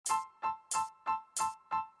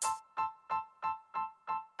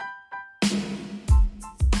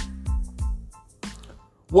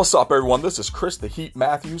What's up, everyone? This is Chris the Heat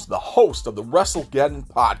Matthews, the host of the WrestleGeddon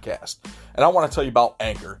podcast, and I want to tell you about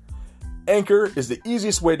Anchor. Anchor is the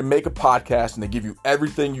easiest way to make a podcast, and they give you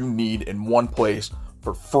everything you need in one place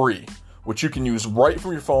for free, which you can use right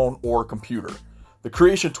from your phone or computer. The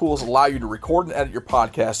creation tools allow you to record and edit your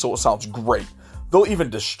podcast so it sounds great. They'll even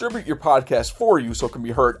distribute your podcast for you so it can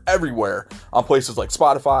be heard everywhere on places like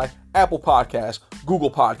Spotify, Apple Podcasts, Google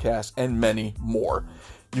Podcasts, and many more.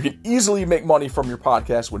 You can easily make money from your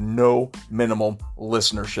podcast with no minimum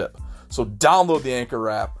listenership. So download the Anchor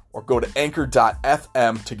app or go to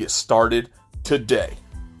anchor.fm to get started today.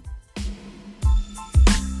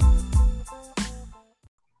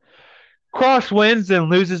 Cross wins and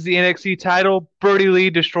loses the NXT title. Brody Lee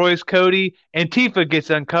destroys Cody, and Tifa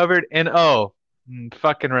gets uncovered. And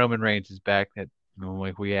fucking Roman Reigns is back.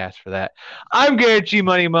 We asked for that. I'm Garrett G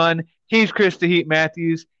Money Munn. He's Chris the Heat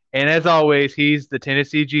Matthews. And as always, he's the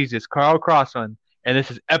Tennessee Jesus, Carl Crossman, and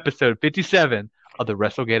this is episode 57 of the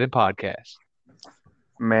WrestleGeddon podcast.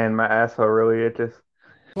 Man, my asshole really itches.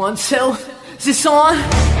 1, 2, is this on?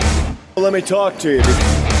 Let me talk to you.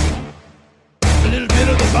 A little bit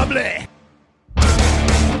of the bubbly.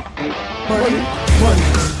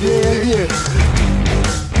 Yeah.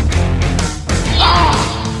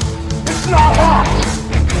 It's not hot!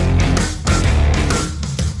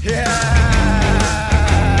 Yeah.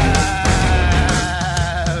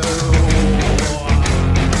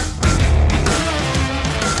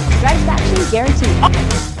 Satisfaction guaranteed.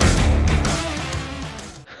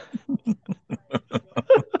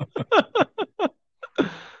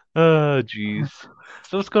 Oh, jeez.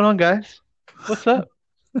 So what's going on, guys? What's up?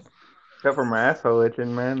 Except for my asshole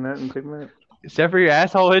itching, man. Nothing too much. Except for your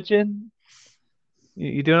asshole itching?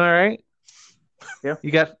 You doing all right? Yeah.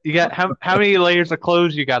 You got how many layers of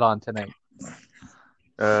clothes you got on tonight?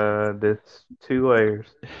 This 2 layers.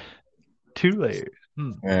 2 layers.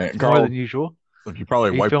 And More Carl, than usual. if you probably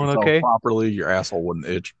Are you wipe feeling yourself okay? properly, your asshole wouldn't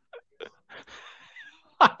itch.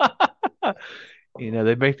 You know,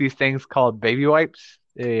 they make these things called baby wipes.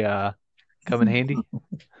 They come in handy.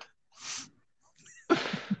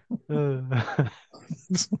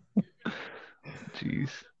 Jeez.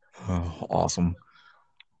 Oh, awesome.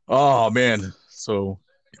 Oh, man. So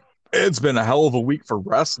it's been a hell of a week for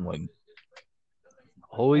wrestling.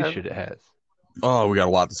 Holy shit, it has. Oh, we got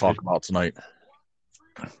a lot to talk about tonight.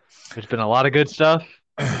 There's been a lot of good stuff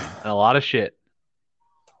and a lot of shit.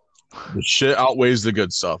 The shit outweighs the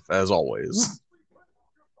good stuff, as always.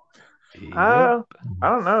 I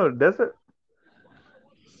don't know. Does it?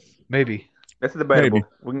 Maybe. That's debatable. Maybe.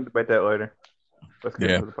 We can debate that later. Let's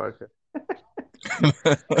get into the podcast.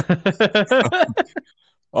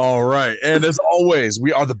 All right. And as always,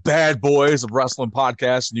 we are the bad boys of Wrestling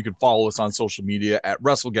Podcast, and you can follow us on social media at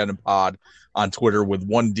WrestleGeddon Pod on Twitter with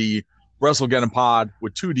 1D, WrestleGeddon Pod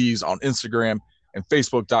with 2 Ds on Instagram, and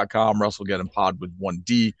Facebook.com, WrestleGeddon Pod with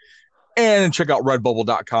 1D. And check out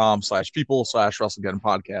redbubble.com/people/WrestleGeddon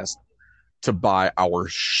Podcast to buy our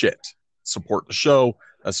shit. Support the show.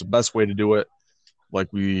 That's the best way to do it.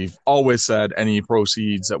 Like we've always said, any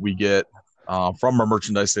proceeds that we get from our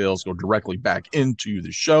merchandise sales go directly back into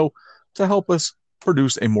the show to help us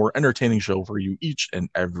produce a more entertaining show for you each and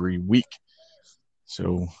every week.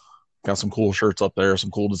 So got some cool shirts up there,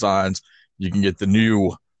 some cool designs. You can get the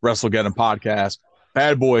new WrestleGeddon Podcast,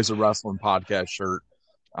 Bad Boys of Wrestling Podcast shirt,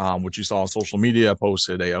 which you saw on social media. I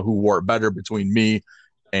posted a Who Wore It Better between me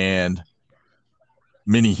and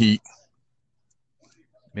Mini Heat.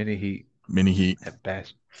 Mini Heat. At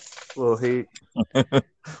best. Little Heat.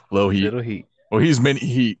 Low Heat. Little Heat. Well, he's Mini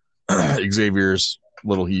Heat. Xavier's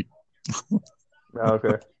Little Heat. Oh,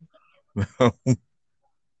 okay.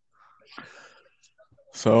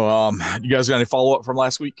 So, you guys got any follow-up from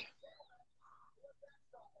last week?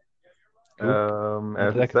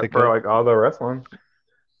 Except for like all the wrestling.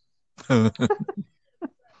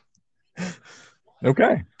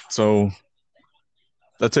 Okay. So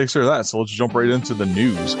that takes care of that. So let's jump right into the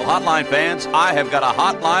news. Well, hotline fans, I have got a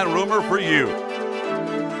hotline rumor for you.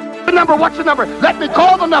 The number, what's the number? Let me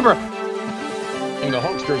call the number. In the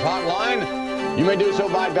Hulkster's hotline, you may do so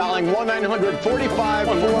by dialing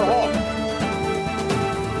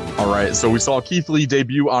 1-900-45-4-HULK. All right. So we saw Keith Lee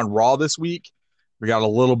debut on Raw this week. We got a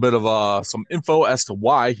little bit of some info as to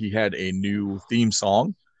why he had a new theme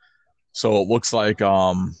song. So it looks like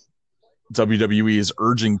WWE is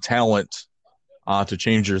urging talent to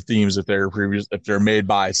change their themes if they're made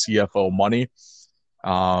by CFO Money,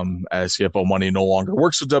 as CFO Money no longer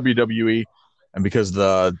works with WWE, and because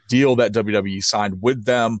the deal that WWE signed with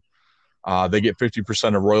them, they get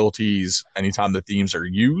 50% of royalties anytime the themes are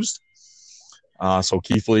used. So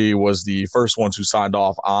Keith Lee was the first ones who signed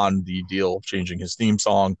off on the deal of changing his theme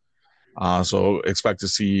song. So expect to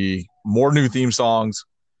see more new theme songs.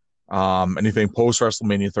 Anything post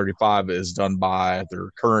WrestleMania 35 is done by their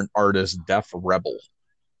current artist, Def Rebel.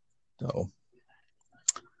 So,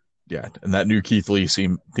 yeah, and that new Keith Lee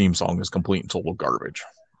theme song is complete and total garbage,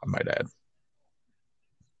 I might add.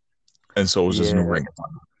 And so is his new ring.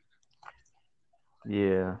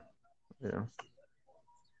 Yeah.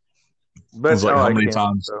 But It's like, how many him,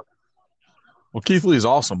 times? so. Well, Keith Lee is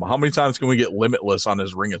awesome. But how many times can we get Limitless on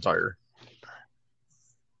his ring attire?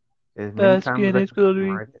 As many times as I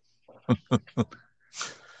can write it.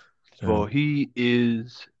 For he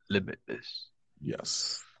is limitless.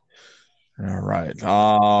 Yes. All right.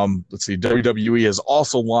 Let's see. WWE has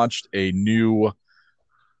also launched a new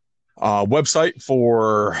website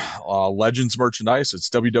for Legends merchandise. It's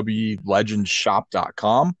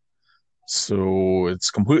www.legendshop.com. So it's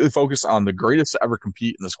completely focused on the greatest to ever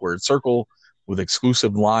compete in the squared circle with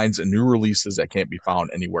exclusive lines and new releases that can't be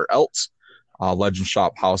found anywhere else. Legend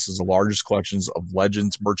Shop houses the largest collections of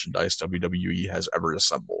Legends merchandise WWE has ever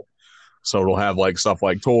assembled. So it'll have like stuff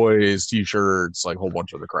like toys, t-shirts, like a whole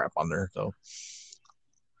bunch of the crap on there. So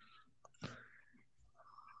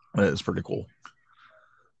it's pretty cool.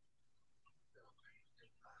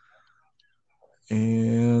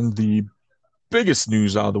 And the biggest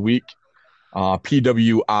news out of the week,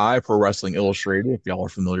 PWI, Pro Wrestling Illustrated, if y'all are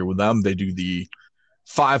familiar with them, they do the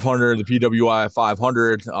 500, the PWI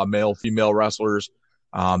 500 male, female wrestlers.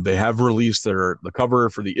 They have released the cover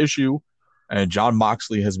for the issue, and Jon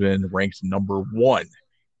Moxley has been ranked number 1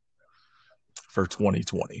 for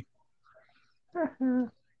 2020.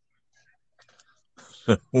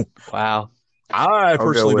 Wow. I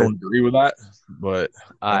personally don't agree with that, but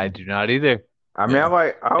I do not either. I mean,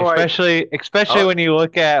 I especially when you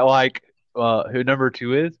look at like who number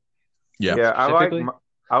 2 is. Yeah, I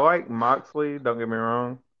like Moxley. Don't get me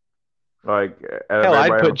wrong. Like, hell,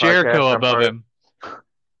 I'd put Jericho above him.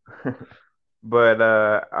 But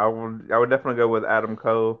I would definitely go with Adam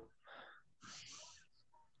Cole.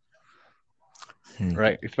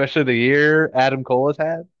 Right, especially the year Adam Cole has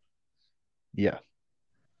had. Yeah.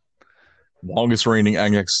 Longest reigning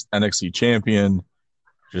NXT champion,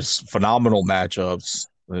 just phenomenal matchups.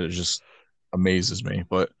 It just amazes me.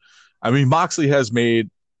 But I mean, Moxley has made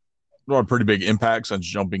a pretty big impact since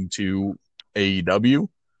jumping to AEW,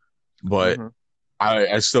 but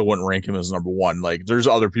I still wouldn't rank him as number 1. Like, there's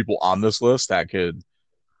other people on this list that could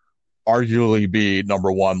arguably be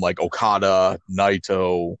number 1, like Okada,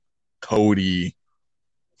 Naito, Cody,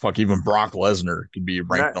 even Brock Lesnar could be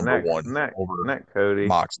ranked number 1 over not Cody.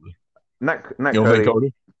 Moxley. Not you don't Cody. Think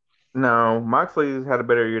Cody? No, Moxley's had a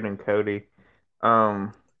better year than Cody. I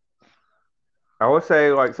would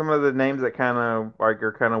say like some of the names that kind of like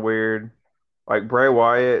are kind of weird. Like Bray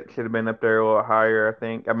Wyatt should have been up there a little higher, I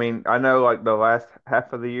think. I mean, I know like the last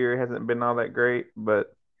half of the year hasn't been all that great,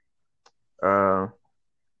 but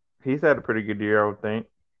he's had a pretty good year, I would think.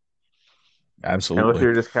 Absolutely. Unless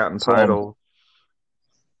you're just counting titles.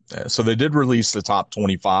 So they did release the top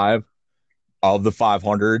 25 of the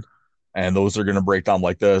 500, and those are going to break down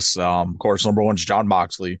like this. Of course, number 1 is Jon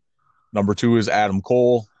Moxley. Number 2 is Adam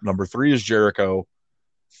Cole. Number 3 is Jericho.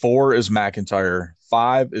 4 is McIntyre.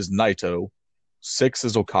 5 is Naito. 6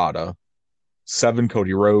 is Okada. 7,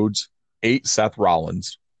 Cody Rhodes. 8, Seth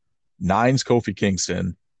Rollins. 9 is Kofi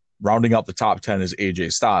Kingston. Rounding out the top 10 is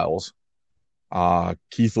AJ Styles.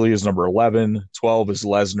 Keith Lee is number 11. 12 is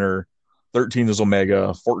Lesnar. 13 is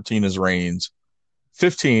Omega. 14 is Reigns.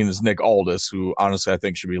 15 is Nick Aldis, who honestly I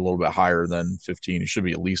think should be a little bit higher than 15. He should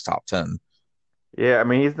be at least top 10. Yeah, I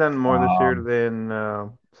mean, he's done more this year than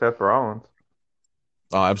Seth Rollins.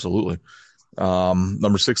 Oh, absolutely.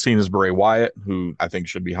 Number 16 is Bray Wyatt, who I think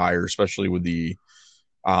should be higher, especially with the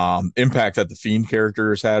impact that the Fiend character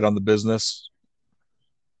has had on the business.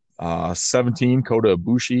 17, Kota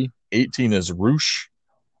Ibushi. 18 is Rush.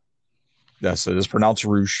 Yes, it is pronounced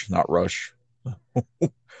Rush, not Rush.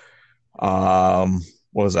 What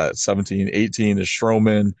was that? 17. 18 is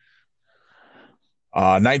Strowman.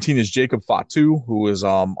 19 is Jacob Fatu, who is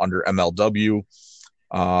under MLW.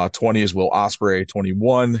 20 is Will Ospreay.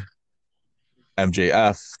 21,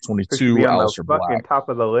 MJF. 22, Aleister Black. Top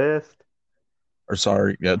of the list. Or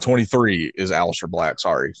sorry, 23 is Aleister Black.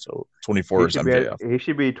 Sorry, so 24 is MJF. He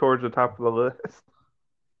should be towards the top of the list.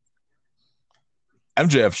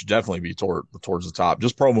 MJF should definitely be towards the top.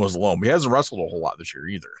 Just promos alone. He hasn't wrestled a whole lot this year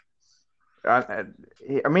either. I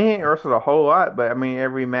mean, he ain't wrestled a whole lot, but I mean,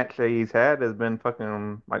 every match that he's had has been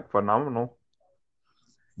fucking like phenomenal.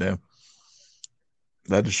 Yeah,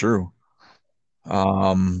 that is true.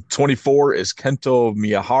 24 is Kento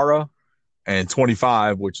Miyahara, and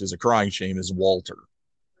 25, which is a crying shame, is Walter.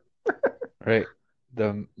 Right.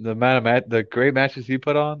 The amount of the great matches he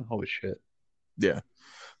put on, holy shit. Yeah.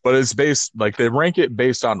 But it's based, like, they rank it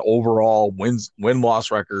based on overall win-loss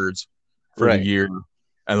records for the year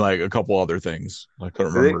and, like, a couple other things. I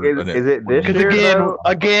couldn't remember. Is it this Because year,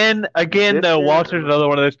 again, This though, year? Walter's another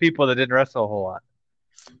one of those people that didn't wrestle a whole lot.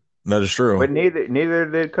 That is true. But neither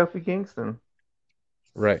did Kofi Kingston.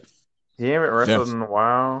 Right. He haven't wrestled in a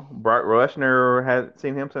while. Brock Lesnar hadn't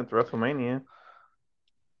seen him since WrestleMania.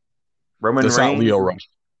 That's not Leo Rush.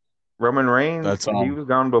 Roman Reigns, That's, he was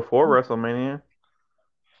gone before WrestleMania.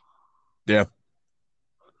 Yeah.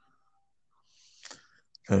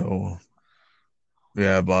 Oh,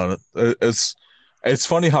 yeah, but it's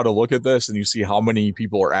funny how to look at this and you see how many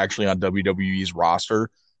people are actually on WWE's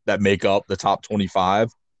roster that make up the top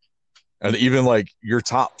 25, and even like your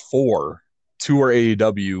top 4, 2 are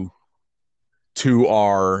AEW, 2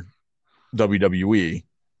 are WWE,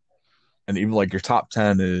 and even like your top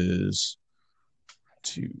 10 is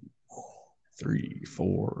 2, 3,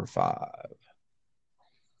 4, 5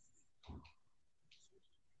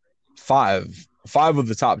 of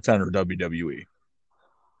the top 10 are WWE.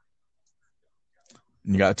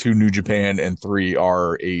 And you got 2 New Japan and 3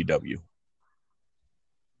 are AEW.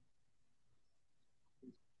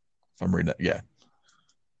 If I'm reading that, yeah.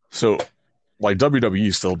 So, like,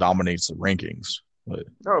 WWE still dominates the rankings. But...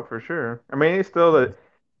 Oh, for sure. I mean, it's still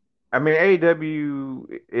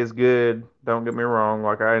AEW is good. Don't get me wrong.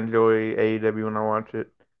 Like, I enjoy AEW when I watch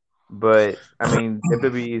it. But, I mean,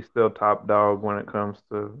 WWE is still top dog when it comes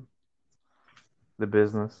to the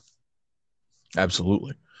business.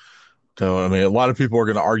 Absolutely. So, I mean, a lot of people are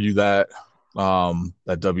going to argue that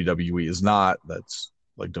that WWE is not. That's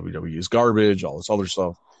like WWE is garbage, all this other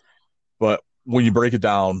stuff. But when you break it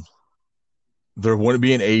down, there wouldn't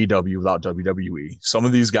be an AEW without WWE. Some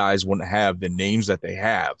of these guys wouldn't have the names that they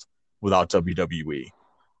have without WWE,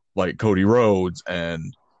 like Cody Rhodes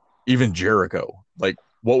and even Jericho. Like,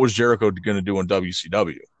 what was Jericho going to do in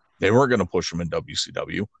WCW? They weren't going to push him in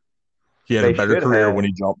WCW. He had a better career when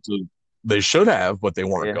he jumped to. They should have, but they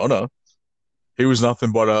weren't gonna. He was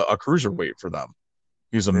nothing but a cruiserweight for them.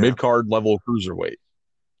 He was a mid-card level cruiserweight.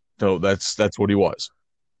 So that's what he was.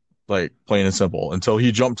 Like, plain and simple. Until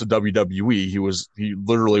he jumped to WWE, he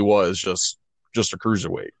literally was just a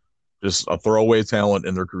cruiserweight. Just a throwaway talent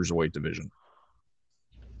in their cruiserweight division.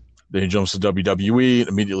 Then he jumps to WWE,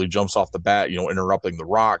 immediately jumps off the bat, interrupting The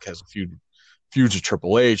Rock, has a feud with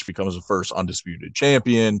Triple H, becomes the first undisputed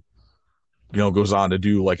champion. Goes on to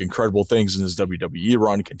do like incredible things in his WWE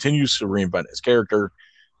run, continues to reinvent his character.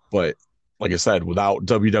 But like I said, without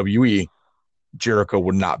WWE, Jericho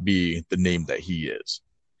would not be the name that he is.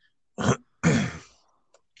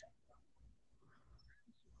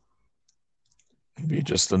 Be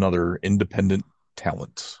just another independent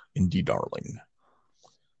talent, indie darling.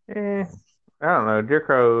 I don't know.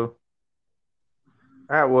 Jericho.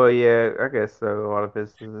 Well, yeah, I guess so. A lot of this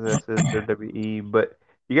is WWE, but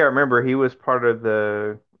you gotta remember he was part of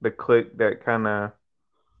the clique that kind of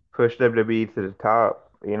pushed WWE to the top.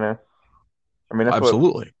 I mean, that's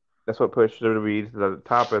absolutely that's what pushed WWE to the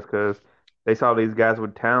top, is because they saw these guys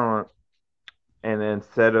with talent, and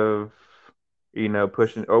instead of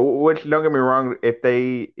pushing, which, don't get me wrong, if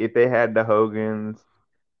they had the Hogans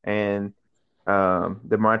and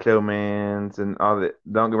the Macho Mans and all that,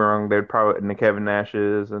 don't get me wrong, they'd probably, and the Kevin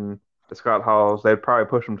Nashes and the Scott Halls, they'd probably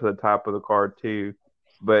push them to the top of the card too.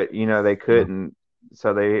 But, they couldn't.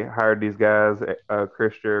 So they hired these guys,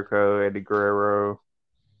 Chris Jericho, Eddie Guerrero,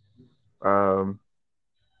 and,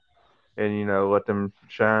 let them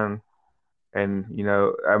shine. And,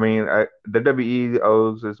 I mean, the WWE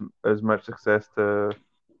owes as much success to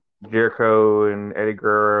Jericho and Eddie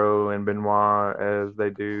Guerrero and Benoit as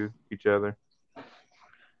they do each other.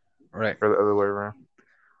 Right. Or the other way around.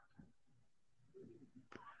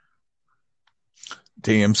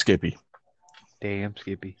 Damn Skippy.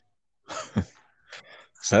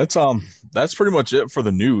 So that's pretty much it for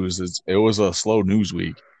the news. It was a slow news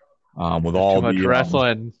week with all too much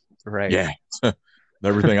wrestling, right? Yeah,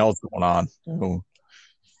 everything else going on. So,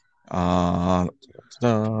 I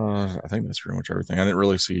think that's pretty much everything. I didn't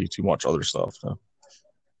really see too much other stuff. So.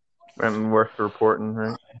 And worth reporting,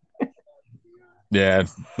 right? Yeah,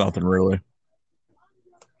 nothing really.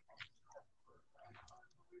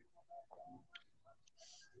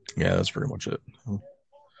 Yeah, that's pretty much it.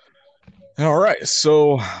 All right.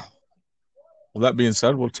 So, with that being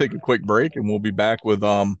said, we'll take a quick break and we'll be back with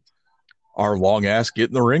our long ass Get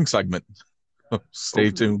in the Ring segment.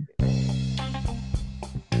 Stay tuned.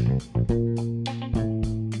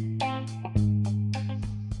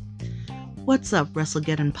 What's up,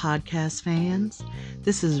 WrestleGeddon podcast fans?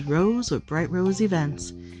 This is Rose with Bright Rose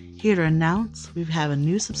Events, here to announce we have a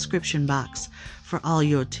new subscription box for all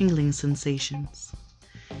your tingling sensations.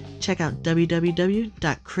 Check out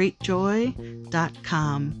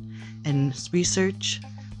www.cratejoy.com and research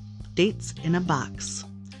Dates in a Box.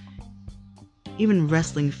 Even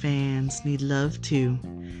wrestling fans need love too,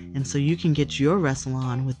 and so you can get your wrestle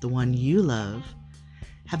on with the one you love.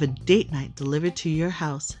 Have a date night delivered to your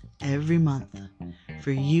house every month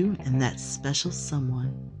for you and that special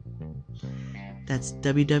someone. That's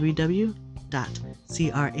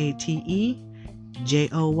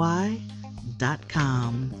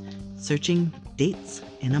www.cratejoy.com. Searching Dates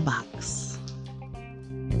in a Box.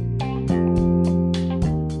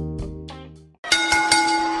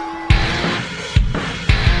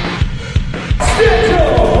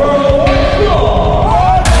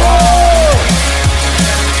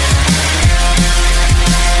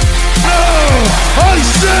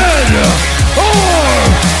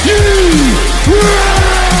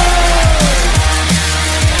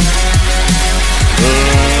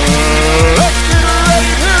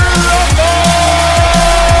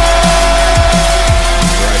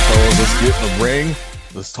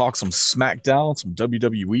 Let's talk some SmackDown, some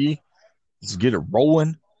WWE. Let's get it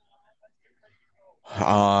rolling.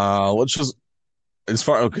 Let's just, as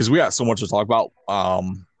far, because we got so much to talk about.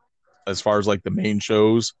 As far as like the main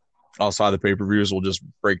shows outside the pay-per-views, we'll just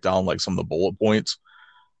break down like some of the bullet points.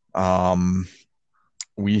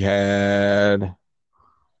 We had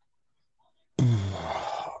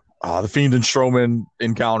the Fiend and Strowman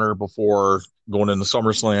encounter before going into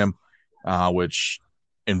SummerSlam, which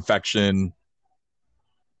Infection,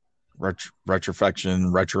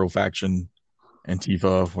 Retrofaction,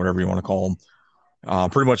 Antifa, whatever you want to call them,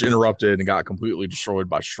 pretty much interrupted and got completely destroyed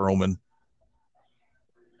by Strowman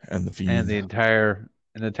and the Fiend. And the entire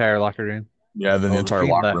locker room. Yeah, then the entire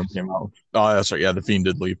locker room came out. Oh, that's right. Yeah, the Fiend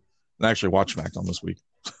did leave. And I actually watched SmackDown this week.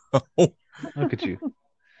 Look at you.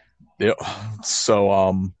 Yeah.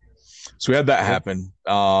 So we had that happen.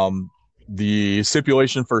 The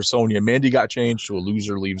stipulation for Sonya and Mandy got changed to a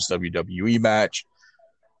loser leaves WWE match.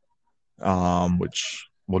 Which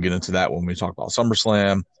we'll get into that when we talk about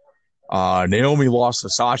SummerSlam. Naomi lost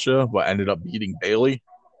to Sasha, but ended up beating Bayley.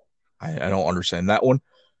 I don't understand that one.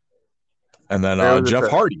 And then Jeff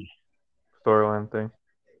Hardy. Storyline thing.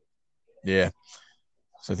 Yeah.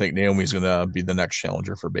 So I think Naomi's going to be the next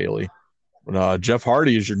challenger for Bayley. But Jeff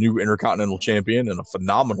Hardy is your new Intercontinental Champion in a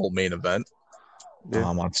phenomenal main event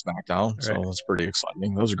on SmackDown. So it's pretty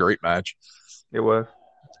exciting. That was a great match. It was.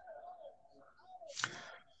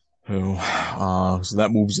 So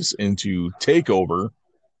that moves us into TakeOver,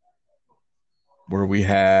 where we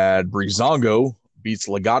had Breezango beats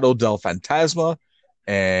Legado del Fantasma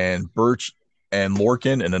and Birch and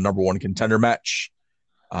Lorcan in a number one contender match.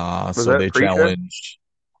 So they challenged.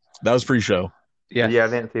 That was pre-show. Yeah, I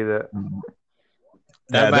didn't see that.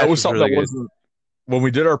 That was something really that wasn't. When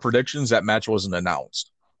we did our predictions, that match wasn't announced.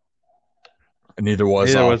 And neither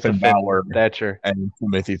was Finn Balor Thatcher and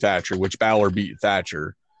Timothy Thatcher, which Balor beat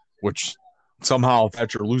Thatcher, which somehow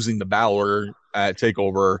Thatcher losing to Balor at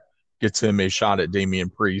TakeOver gets him a shot at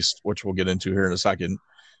Damian Priest, which we'll get into here in a second,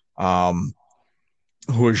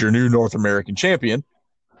 who is your new North American champion,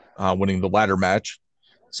 winning the ladder match.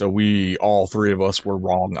 So all three of us were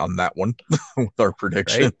wrong on that one with our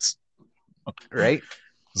predictions. Right.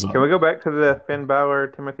 So, can we go back to the Finn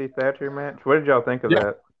Balor Timothy Thatcher match? What did y'all think of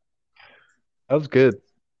that? That was good.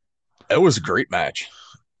 It was a great match.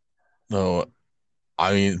 No,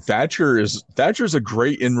 I mean Thatcher's a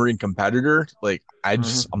great in-ring competitor. Like I'm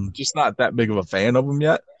just not that big of a fan of him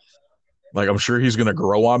yet. Like I'm sure he's gonna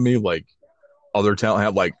grow on me. Like other talent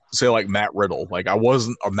have, like say like Matt Riddle. Like I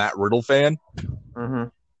wasn't a Matt Riddle fan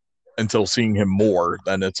until seeing him more.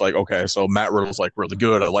 Then it's like, okay, so Matt Riddle's like really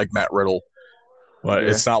good. I like Matt Riddle. But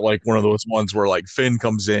it's not like one of those ones where like Finn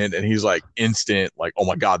comes in and he's like instant, like, oh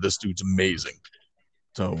my God, this dude's amazing.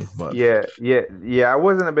 So, but yeah. I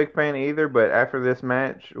wasn't a big fan either, but after this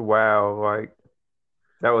match, wow, like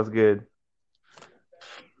that was good.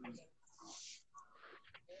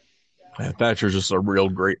 Yeah, Thatcher's just a real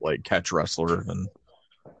great like catch wrestler and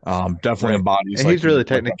definitely embodies. And like, he's really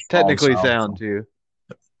technically sound too.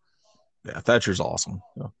 Yeah, Thatcher's awesome.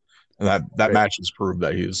 Yeah. And that match has proved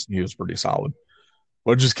that he was pretty solid.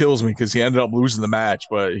 What just kills me because he ended up losing the match,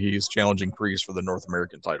 but he's challenging Priest for the North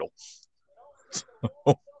American title.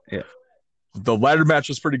 Yeah, the ladder match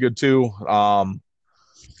was pretty good too.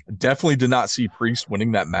 Definitely did not see Priest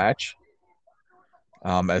winning that match.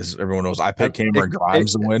 As everyone knows, I picked Cameron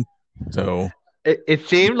Grimes to win. So It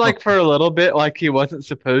seemed like for a little bit like he wasn't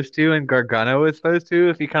supposed to, and Gargano was supposed to.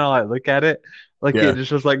 If you kind of like look at it, like Yeah. it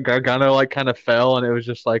just was like Gargano like kind of fell, and it was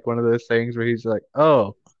just like one of those things where he's like,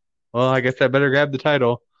 "Oh, well, I guess I better grab the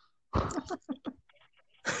title."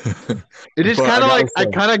 It just But kind of gotta like I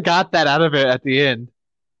say- kind of got that out of it at the end.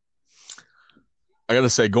 I gotta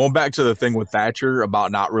say, going back to the thing with Thatcher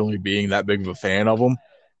about not really being that big of a fan of him,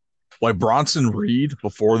 like Bronson Reed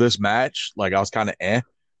before this match, like I was kind of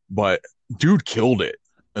but dude killed it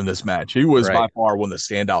in this match. He was by Right. far one of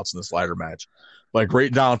the standouts in this ladder match, like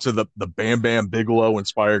right down to the Bam Bam Bigelow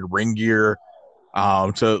inspired ring gear,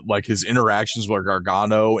 to like his interactions with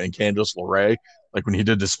Gargano and Candice LeRae, like when he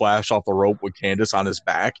did the splash off the rope with Candice on his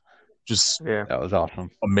back, just Yeah. That was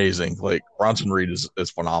awesome. amazing. Like Bronson Reed is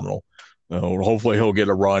phenomenal. Hopefully he'll get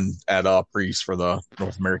a run at Priest for the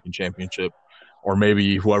North American Championship, or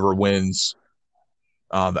maybe whoever wins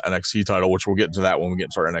the NXT title, which we'll get into that when we get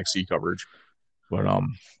into our NXT coverage. But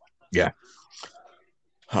yeah.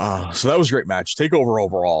 So that was a great match. Takeover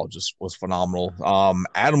overall just was phenomenal.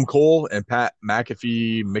 Adam Cole and Pat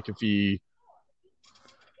McAfee,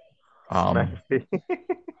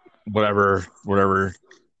 whatever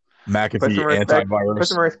McAfee Put some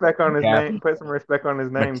antivirus. respect on his Yeah. name. Put some respect on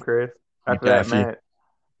his name, Chris. After McAfee. that match.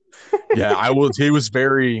 Yeah, he was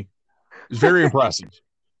very impressive,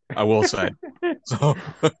 I will say. So,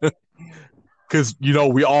 because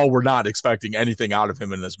we all were not expecting anything out of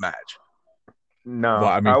him in this match. No, But,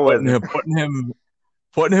 I mean, wasn't.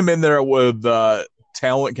 putting him in there with the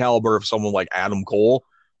talent caliber of someone like Adam Cole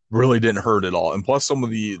really didn't hurt at all. And plus, some of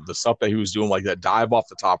the stuff that he was doing, like that dive off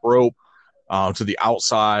the top rope to the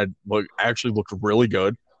outside, actually looked really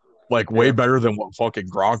good. Like way better than what fucking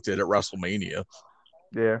Gronk did at WrestleMania.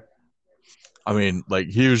 Yeah. I mean, like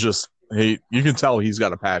he was just you can tell he's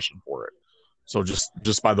got a passion for it. So just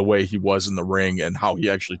by the way he was in the ring and how he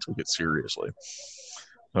actually took it seriously.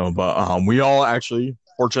 So, but we all actually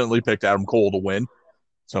fortunately picked Adam Cole to win.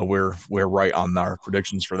 So we're right on our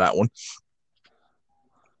predictions for that one.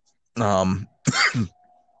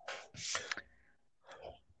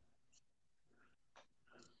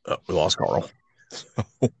 We lost Carl.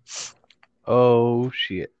 Oh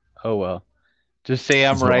shit. Oh well. Just say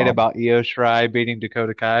I'm So, right about Io Shirai beating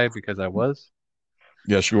Dakota Kai because I was.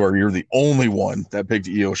 Yes, you are. You're the only one that picked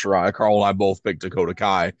Io Shirai. Carl and I both picked Dakota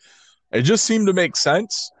Kai. It just seemed to make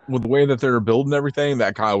sense with the way that they were building everything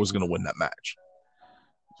that Kai was going to win that match.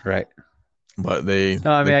 Right. But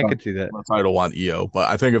I could see that. the title on Io. But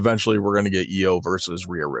I think eventually we're going to get Io versus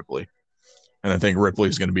Rhea Ripley. And I think Ripley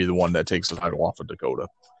is going to be the one that takes the title off of Dakota.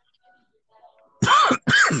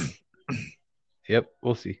 Yep,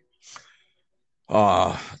 we'll see.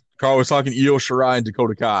 Carl was talking Io Shirai and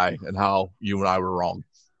Dakota Kai and how you and I were wrong.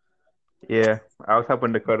 Yeah. I was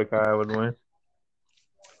hoping Dakota Kai would win.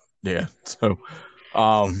 Yeah. So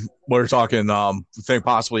we're talking I think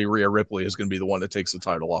possibly Rhea Ripley is going to be the one that takes the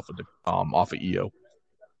title off of Io.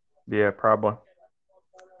 Yeah, probably.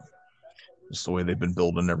 Just the way they've been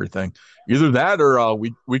building everything. Either that or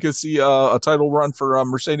we could see a title run for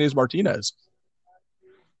Mercedes Martinez.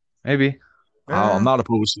 Maybe. I'm not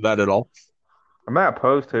opposed to that at all. I'm not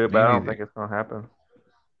opposed to it, but Me I don't neither. think it's going to happen.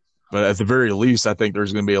 But at the very least, I think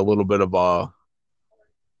there's going to be a little bit of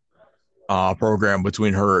a program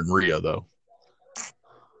between her and Rhea, though.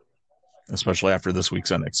 Especially after this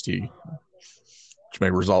week's NXT. Which may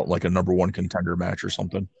result in like a number one contender match or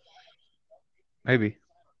something. Maybe.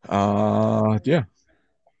 Yeah.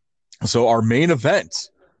 So our main event.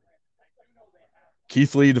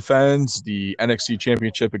 Keith Lee defends the NXT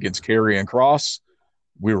Championship against Karrion Kross.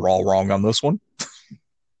 We were all wrong on this one.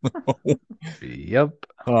 Yep.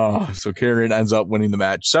 So Karrion ends up winning the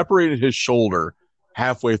match. Separated his shoulder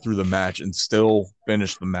halfway through the match and still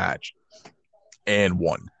finished the match and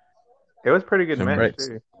won. It was a pretty good match, Right.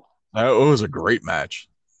 too. It was a great match.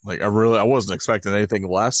 Like I wasn't expecting anything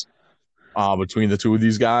less between the two of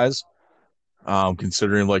these guys.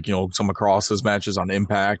 Considering some of Kross's matches on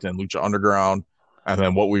Impact and Lucha Underground, and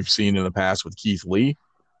then what we've seen in the past with Keith Lee.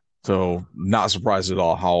 So not surprised at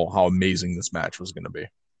all how amazing this match was going to be.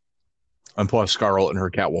 And plus Scarlett in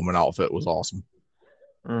her Catwoman outfit was awesome.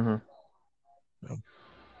 Mm-hmm.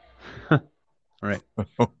 Right.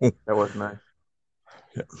 That was nice.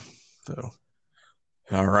 Yeah. So,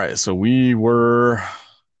 all right. So we were.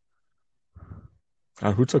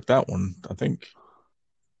 Who took that one? I think.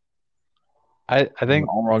 I think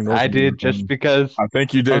All wrong, I did just because. I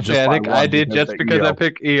think you did. Honestly, I think I did just because I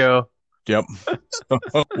picked Io. Yep.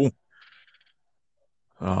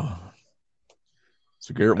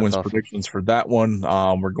 So Garrett That's wins awesome. predictions for that one.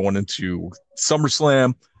 We're going into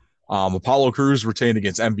SummerSlam. Apollo Crews retained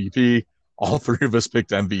against MVP. all three of us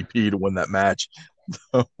picked MVP to win that match.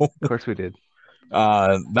 Of course we did.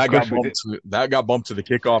 That got bumped to the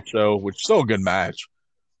kickoff show, which is still a good match.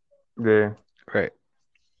 Yeah. Right.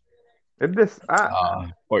 It just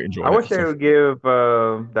Quite enjoyed I it. wish they would give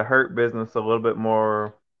the Hurt Business a little bit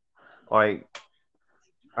more, like,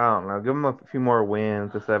 I don't know, give them a few more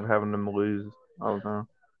wins instead of having them lose all the time.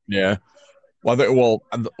 Yeah. Well,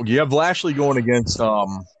 you have Lashley going against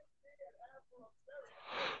fucking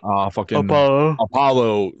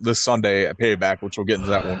Apollo this Sunday at Payback, which we'll get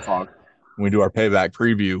into that one talk when we do our Payback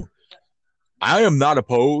preview. I am not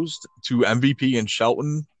opposed to MVP and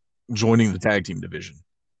Shelton joining the tag team division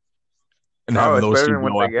and having those two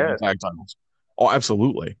go after the tag titles. Oh,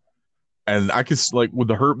 absolutely. And I could, like, with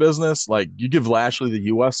the Hurt Business, like, you give Lashley the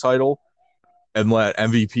U.S. title and let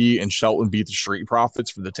MVP and Shelton beat the Street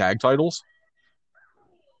Profits for the tag titles,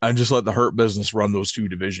 and just let the Hurt Business run those two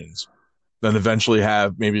divisions. Then eventually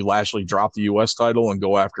have maybe Lashley drop the U.S. title and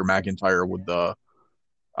go after McIntyre with the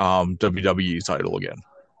WWE title again.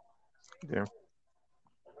 Yeah.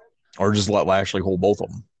 Or just let Lashley hold both of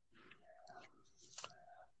them.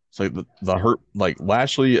 So the Hurt, like,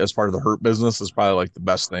 Lashley as part of the Hurt Business is probably like the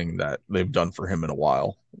best thing that they've done for him in a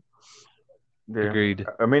while. Yeah. Agreed.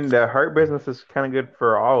 I mean, the Hurt Business is kind of good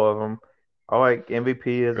for all of them. I like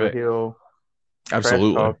MVP as a heel.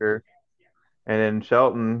 Absolutely. Trash talker. And then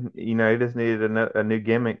Shelton, he just needed a new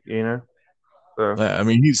gimmick, So yeah, I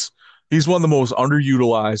mean, he's one of the most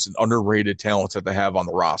underutilized and underrated talents that they have on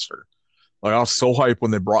the roster. Like, I was so hyped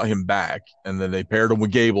when they brought him back, and then they paired him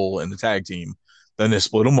with Gable in the tag team. Then they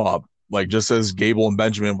split him up, like, just as Gable and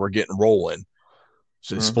Benjamin were getting rolling.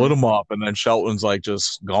 So they split him up, and then Shelton's like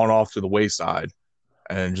just gone off to the wayside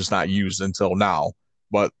and just not used until now.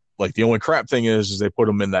 But like, the only crap thing is they put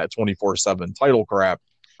him in that 24/7 title crap,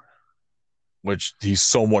 which he's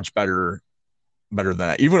so much better than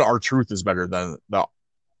that. Even R-Truth is better than the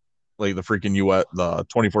freaking the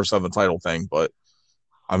 24/7 title thing. But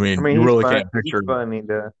I mean you really can't picture.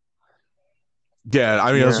 Yeah,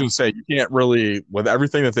 I mean, I was going to say, you can't really, with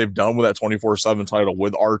everything that they've done with that 24/7 title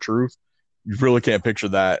with R-Truth, you really can't picture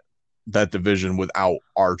that division without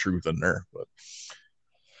R-Truth in there. But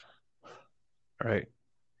right.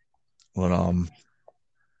 But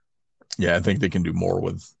yeah, I think they can do more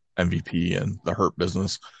with MVP and the Hurt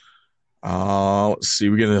Business. Let's see,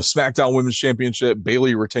 we get a SmackDown Women's Championship.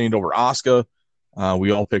 Bayley retained over Asuka. We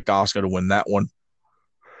all picked Asuka to win that one.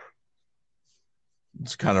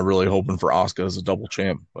 It's kind of really hoping for Asuka as a double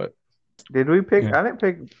champ, but did we pick? Yeah. I didn't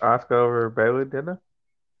pick Asuka over Bayley, did I?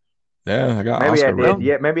 Yeah, I got maybe Asuka. I did. Right.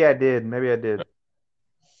 Yeah, maybe I did.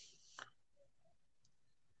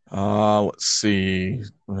 Let's see.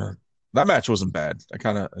 That match wasn't bad. I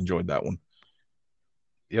kind of enjoyed that one.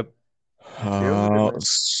 Yep.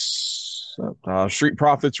 Street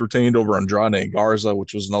Profits retained over Andrade and Garza,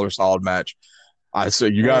 which was another solid match. I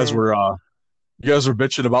said you guys were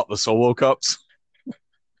bitching about the solo cups.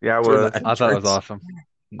 Yeah, I was. I thought it was awesome.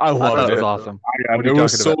 I loved it. It was awesome. It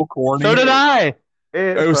was so corny. So did I.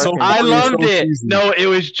 It was so I loved it. Cheesy. No, it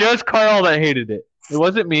was just Carl that hated it. It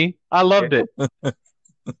wasn't me. I loved it.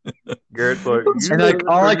 Garrett's like, and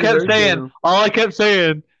all I kept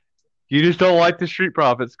saying, you just don't like the Street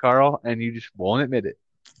Profits, Carl, and you just won't admit it.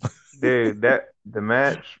 Dude, the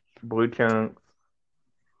match, Blue Chunks.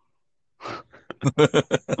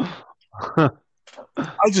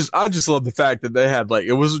 I just love the fact that they had, like,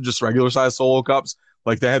 it wasn't just regular size solo cups,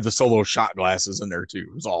 like they had the solo shot glasses in there too.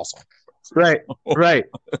 It was awesome. Right.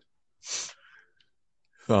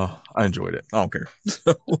 Oh, I enjoyed it. I don't care.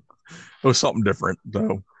 It was something different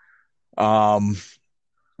though.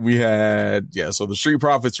 We had so the Street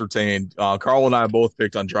Profits retained. Carl and I both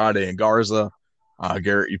picked Andrade and Garza.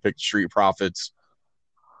 Garrett, you picked the Street Profits.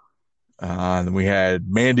 And then we had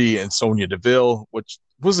Mandy and Sonya Deville, which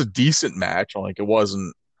was a decent match. Like, it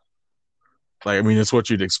wasn't like, I mean, it's what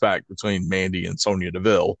you'd expect between Mandy and Sonya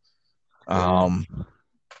Deville. So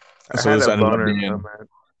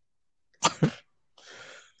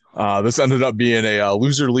this ended up being a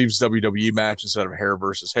loser leaves WWE match instead of hair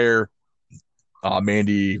versus hair.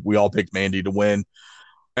 Mandy, we all picked Mandy to win,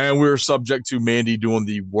 and we were subject to Mandy doing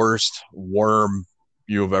the worst worm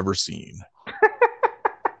you have ever seen.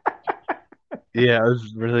 Yeah, it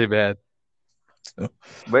was really bad.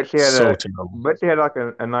 But she had like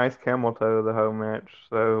a nice camel toe the whole match,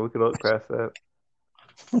 so we could look past that.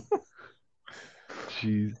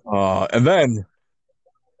 Jeez. And then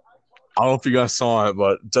I don't know if you guys saw it,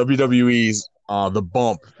 but WWE's The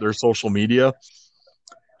Bump, their social media,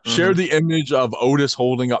 shared the image of Otis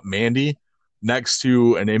holding up Mandy next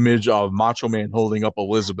to an image of Macho Man holding up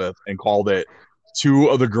Elizabeth and called it two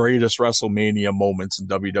of the greatest WrestleMania moments in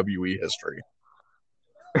WWE history.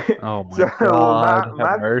 Oh my So, God, my-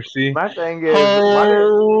 have mercy. My thing is,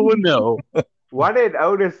 Oh no! why did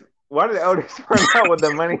Otis run out with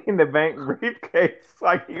the Money in the Bank briefcase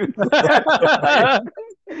like he was?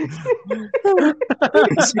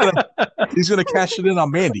 He's gonna cash it in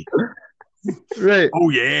on Mandy. Right. Oh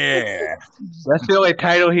yeah. That's the only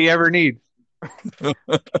title he ever needs.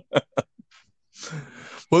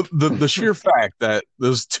 But the sheer fact that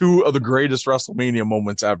there's two of the greatest WrestleMania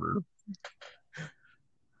moments ever.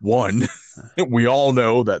 One, we all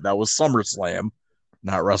know that was SummerSlam,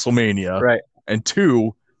 not WrestleMania. Right. And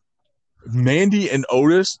two, Mandy and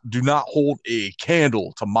Otis do not hold a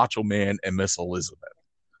candle to Macho Man and Miss Elizabeth.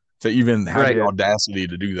 To even have the audacity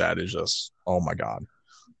to do that is just, oh my God.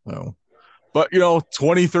 So, but,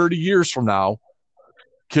 20, 30 years from now,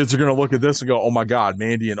 kids are going to look at this and go, oh my God,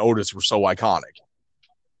 Mandy and Otis were so iconic.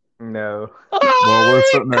 No. Well, we're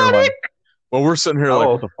sitting there like,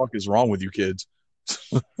 what the fuck is wrong with you kids?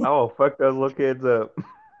 Oh, fuck those little kids up.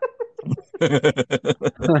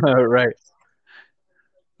 Right.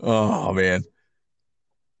 Oh, man.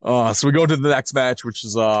 So we go to the next match, which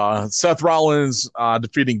is Seth Rollins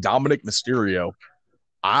defeating Dominic Mysterio.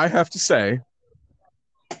 I have to say,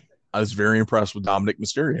 I was very impressed with Dominic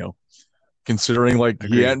Mysterio, considering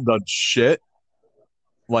he hadn't done shit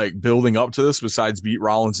building up to this besides beat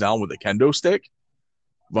Rollins down with a kendo stick.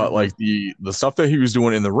 But the stuff that he was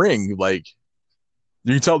doing in the ring, you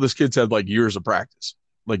can tell this kid's had years of practice,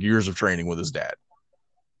 years of training with his dad.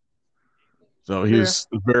 So he was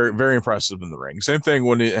very, very impressive in the ring. Same thing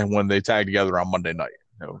when they tagged together on Monday night.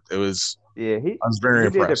 It was. Yeah, I was very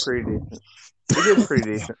impressed. He did pretty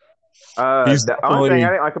decent. The only thing I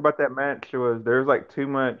didn't like about that match was there's too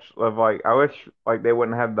much of I wish they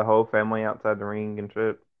wouldn't have the whole family outside the ring and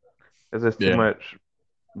shit. It's just too much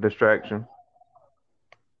distraction.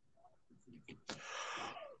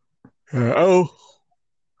 I'll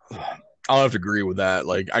have to agree with that.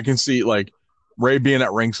 I can see Ray being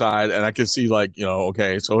at ringside, and I can see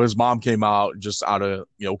okay, so his mom came out just out of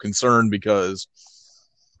concern because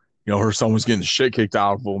her son was getting shit kicked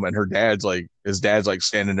out of him, and his dad's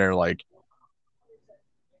standing there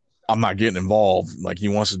I'm not getting involved. He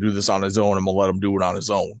wants to do this on his own. I'm gonna let him do it on his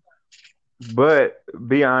own. But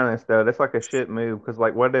be honest though, that's a shit move because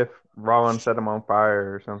what if Rollins set him on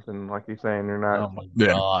fire or something? Like you're saying, you're not. Oh my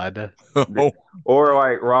God. Or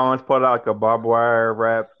Rollins put out a barbed wire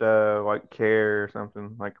wrapped care or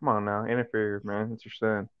something. Come on now, interfere, man. It's your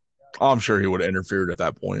son. I'm sure he would have interfered at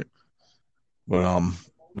that point. But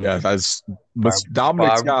yeah,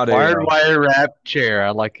 Dominic's got a barbed wire wrapped chair.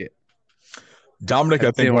 I like it. Dominic, I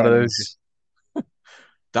think one of those.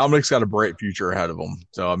 Dominic's got a bright future ahead of him.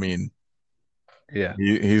 So I mean, yeah,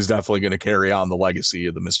 he's definitely going to carry on the legacy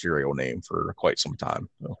of the Mysterio name for quite some time.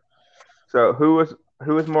 So who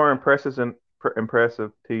was more impressive to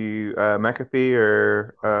you, McAfee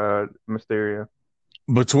or Mysterio?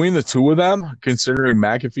 Between the two of them, considering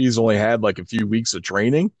McAfee's only had a few weeks of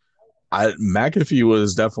training, McAfee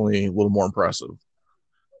was definitely a little more impressive.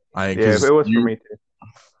 It was for me too.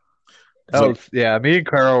 Me and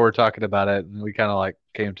Carl were talking about it, and we kind of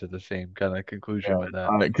came to the same kind of conclusion with that.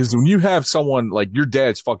 Because when you have someone your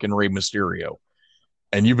dad's fucking Rey Mysterio,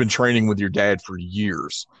 and you've been training with your dad for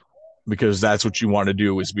years, because that's what you want to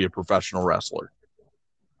do is be a professional wrestler.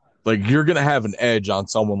 You're gonna have an edge on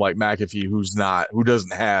someone like McAfee who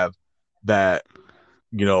doesn't have that,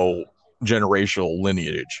 generational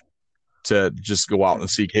lineage to just go out and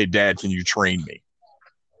seek, hey, Dad, can you train me?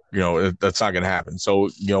 That's not going to happen. So,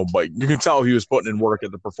 but you can tell he was putting in work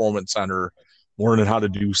at the Performance Center, learning how to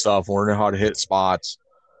do stuff, learning how to hit spots.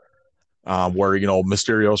 Where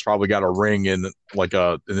Mysterio's probably got a ring in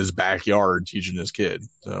in his backyard teaching his kid.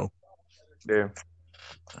 So, yeah.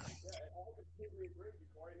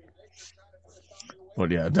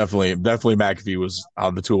 But yeah, definitely McAfee was out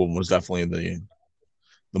of the two of them was definitely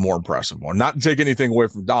the more impressive one. Not to take anything away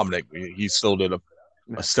from Dominic, he still did a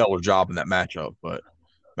stellar job in that matchup, but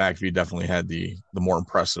McAfee definitely had the more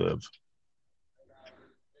impressive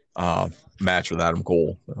match with Adam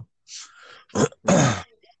Cole. So.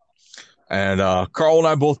 And Carl and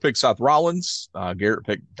I both picked Seth Rollins. Garrett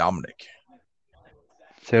picked Dominic.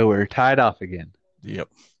 So we're tied off again. Yep.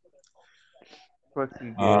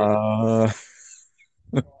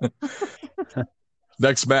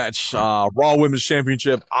 Next match, Raw Women's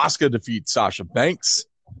Championship. Asuka defeats Sasha Banks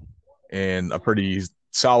in a pretty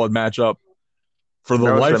solid matchup. For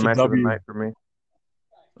the life of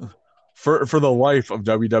for the life of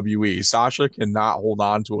WWE, Sasha cannot hold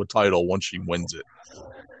on to a title once she wins it.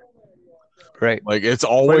 Right. It's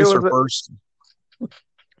always her first.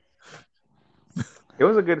 It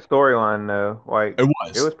was a good storyline though. Like It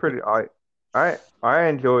was. it was pretty. I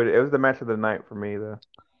enjoyed it. It was the match of the night for me though.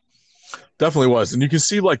 Definitely was. And you can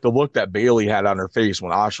see like the look that Bailey had on her face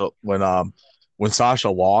when Sasha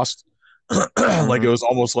lost. Like it was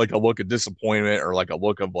almost like a look of disappointment or like a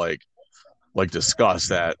look of like disgust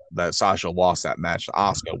that Sasha lost that match to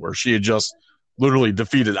Asuka, where she had just literally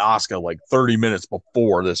defeated Asuka like 30 minutes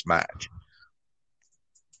before this match.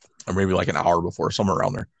 Or maybe like an hour before, somewhere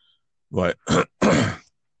around there. But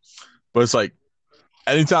but it's like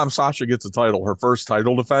anytime Sasha gets a title, her first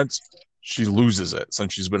title defense, she loses it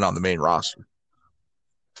since she's been on the main roster.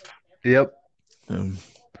 Yep. I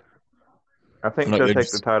think she'll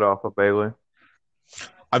take the title off of Bailey.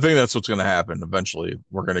 I think that's what's going to happen. Eventually,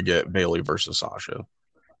 we're going to get Bailey versus Sasha.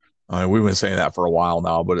 We've been saying that for a while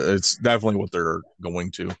now, but it's definitely what they're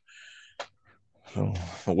going to. So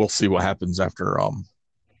we'll see what happens after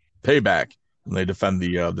Payback when they defend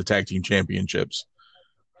the tag team championships.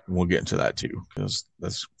 And we'll get into that too because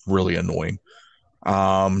that's really annoying.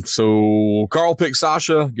 So Carl picked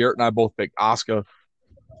Sasha. Garrett and I both picked Asuka.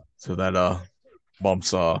 So that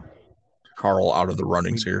bumps Carl out of the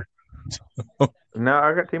runnings here. No,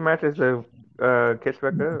 I got 2 matches to catch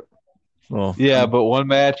back up. Well, yeah, but one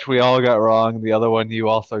match we all got wrong. The other one you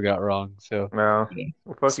also got wrong. So no,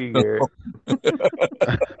 well, fuck you, Garrett.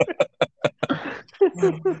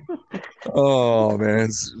 Oh man,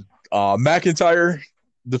 McIntyre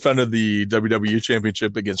defended the WWE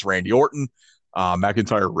Championship against Randy Orton.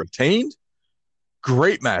 McIntyre retained.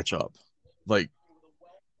 Great matchup. Like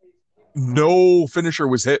no finisher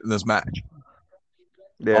was hit in this match.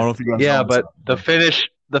 Yeah, I don't know if you guys yeah, but the finish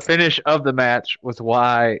of the match was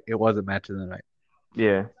why it wasn't match of the night.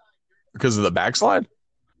 Yeah, because of the backslide.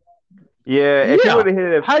 Yeah, if he would have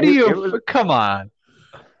hit it, how do you? Come on.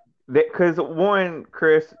 Because one,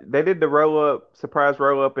 Chris, they did the surprise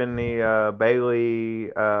roll up in the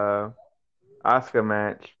Bailey Asuka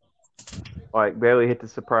match. Like Bailey hit the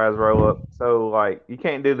surprise roll up, so like you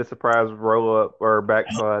can't do the surprise roll up or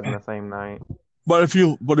backslide in the same night. But if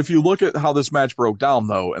you look at how this match broke down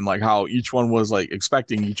though, and like how each one was like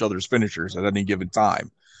expecting each other's finishers at any given time,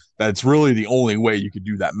 that's really the only way you could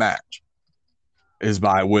do that match is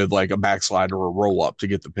with like a backslide or a roll up to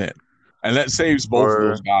get the pin, and that saves both of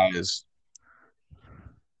those guys.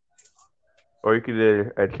 Or you could do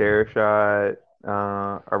a chair shot,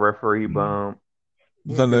 a referee bump.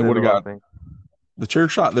 Then they would have got the chair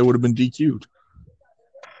shot. They would have been DQ'd.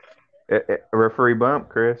 A referee bump,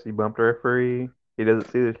 Chris. He bumped a referee. He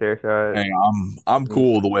doesn't see the chair shot. Hey, I'm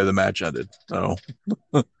cool with the way the match ended. So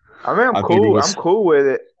I mean, I'm cool. I'm cool with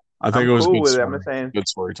it. I think it was cool good. With it. I'm just saying good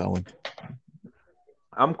storytelling.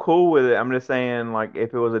 I'm cool with it. I'm just saying, like,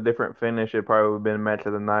 if it was a different finish, it probably would have been match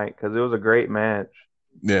of the night because it was a great match.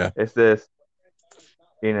 Yeah, it's this.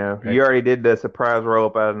 You know, you already did the surprise roll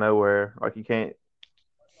up out of nowhere. Like you can't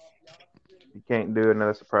do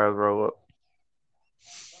another surprise roll up.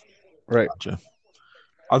 Right. Gotcha.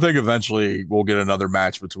 I think eventually we'll get another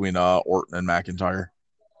match between Orton and McIntyre.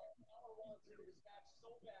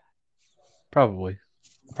 Probably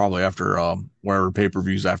after whatever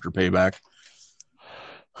pay-per-views after Payback.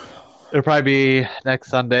 It'll probably be next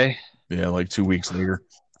Sunday. Yeah, like 2 weeks later.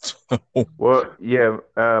 Well, yeah,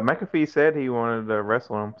 McAfee said he wanted to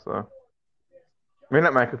wrestle him, so I mean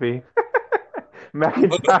not McAfee.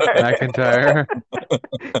 McIntyre.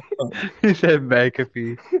 He said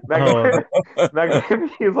McAfee.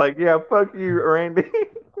 McAfee's like, yeah, fuck you, Randy.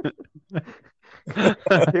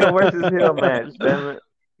 Heel versus heel match, damn it.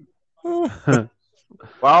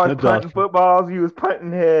 While I was punting footballs, you was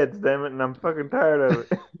punting heads, damn it, and I'm fucking tired of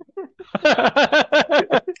it.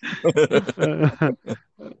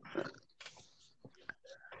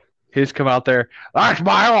 He's come out there. That's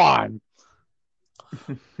my one.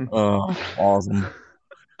 Oh, awesome.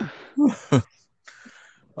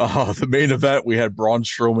 The main event, we had Braun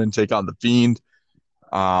Strowman take on The Fiend.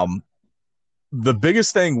 The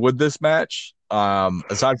biggest thing with this match,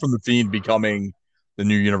 aside from The Fiend becoming the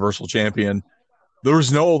new Universal Champion, there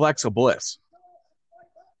was no Alexa Bliss.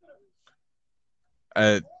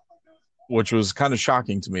 Which was kind of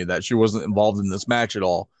shocking to me that she wasn't involved in this match at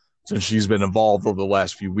all, since she's been involved over the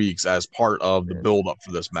last few weeks as part of the build-up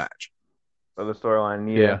for this match. For the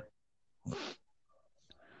storyline, yeah.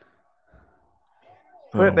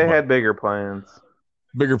 But they had bigger plans.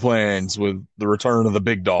 Bigger plans with the return of the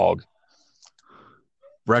big dog.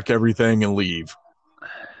 Wreck everything and leave.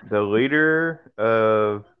 The leader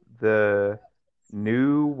of the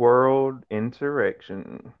New World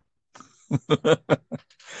Insurrection.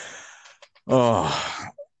 Oh,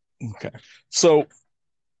 okay. So,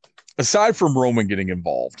 aside from Roman getting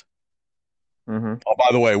involved, Mm-hmm. Oh, by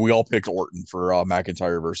the way, we all picked Orton for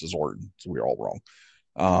McIntyre versus Orton, so we were all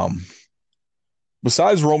wrong.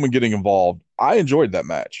 Besides Roman getting involved, I enjoyed that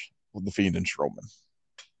match with the Fiend and Strowman.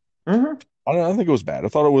 Mm-hmm. I don't think it was bad. I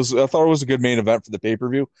thought it was a good main event for the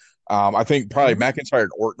pay-per-view. I think probably McIntyre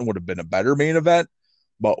and Orton would have been a better main event,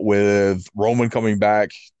 but with Roman coming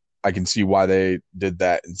back, I can see why they did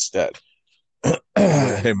that instead.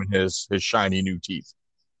 Him and his shiny new teeth.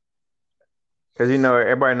 Because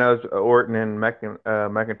everybody knows Orton and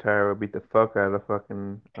McIntyre will beat the fuck out of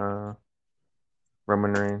fucking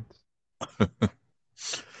Roman Reigns.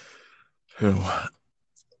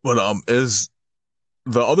 But is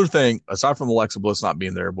the other thing aside from Alexa Bliss not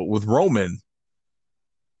being there, but with Roman,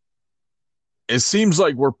 it seems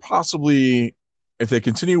like we're possibly, if they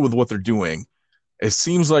continue with what they're doing, it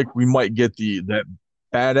seems like we might get that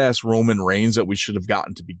badass Roman Reigns that we should have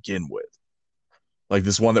gotten to begin with. Like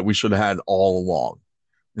this one that we should have had all along.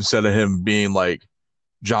 Instead of him being like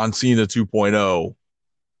John Cena 2.0.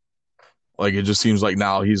 Like it just seems like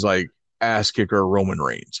now he's like ass kicker Roman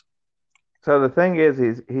Reigns. So the thing is,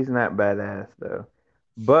 he's not badass though.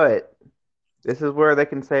 But this is where they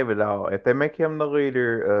can save it all. If they make him the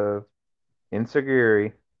leader of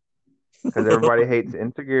Insecurity, because everybody hates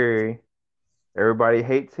Insecurity, everybody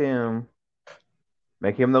hates him.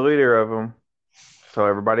 Make him the leader of them, so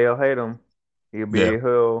everybody will hate him. He'll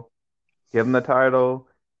give him the title.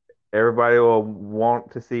 Everybody will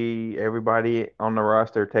want to see everybody on the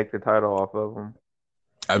roster take the title off of him.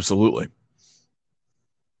 Absolutely.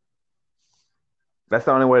 That's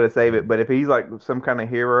the only way to save it. But if he's like some kind of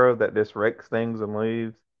hero that just wrecks things and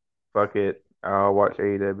leaves, fuck it. I'll watch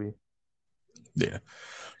AEW. Yeah.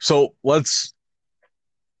 So let's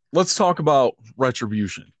talk about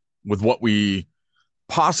Retribution with what we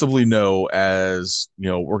possibly know as,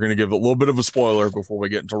 we're going to give a little bit of a spoiler before we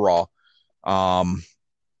get into Raw. Well,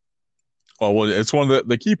 it's one of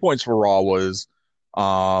the key points for Raw was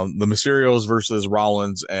the Mysterios versus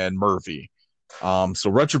Rollins and Murphy. So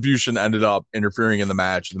Retribution ended up interfering in the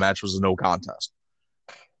match. The match was a no contest.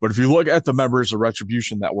 But if you look at the members of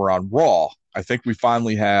Retribution that were on Raw, I think we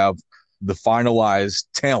finally have the finalized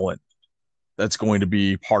talent that's going to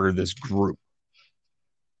be part of this group.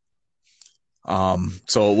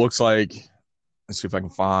 So it looks like, let's see if I can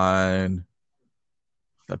find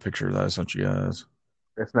that picture that I sent you guys.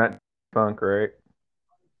 It's not Funk, right?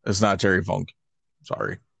 It's not Terry Funk.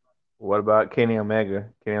 Sorry. What about Kenny Omega?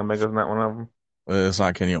 Kenny Omega's not one of them? It's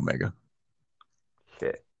not Kenny Omega.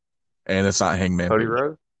 Shit. And it's not Hangman. Cody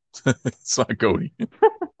Rhodes? It's not Cody.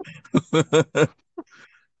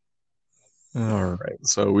 All right.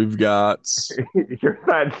 So we've got. You're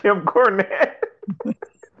not Jim Cornette.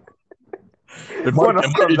 It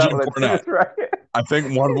might be Jim Cornette. I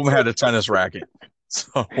think one of them had a tennis racket.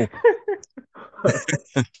 So,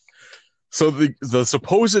 so the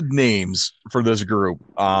supposed names for this group,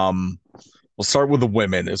 we'll start with the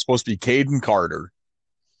women. It's supposed to be Caden Carter,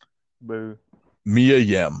 Boo. Mia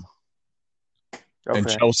Yim, and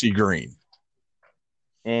Chelsea Green.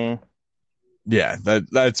 Yeah,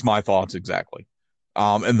 that's my thoughts exactly.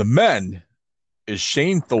 And the men is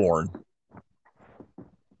Shane Thorne,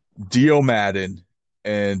 Dio Madden,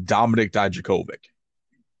 and Dominic Dijakovic.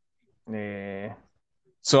 Yeah.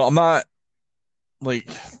 So I'm not like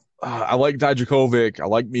I like Dijakovic. I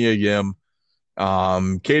like Mia Yim.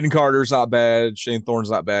 Caden Carter's not bad. Shane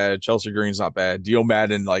Thorne's not bad. Chelsea Green's not bad. Dio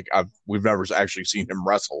Madden, we've never actually seen him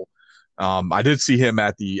wrestle. I did see him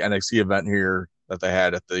at the NXT event here that they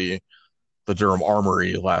had at the Durham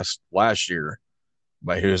Armory last year,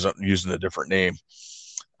 but he was using a different name.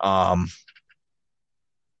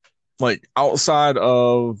 Like outside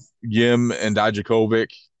of Yim and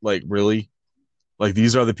Dijakovic, really,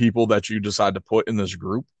 these are the people that you decide to put in this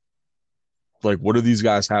group. What do these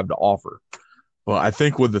guys have to offer? Well, I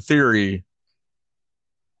think with the theory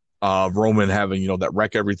of Roman having, that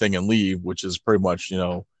wreck everything and leave, which is pretty much,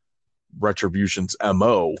 Retribution's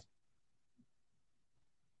MO,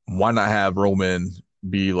 why not have Roman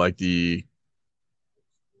be the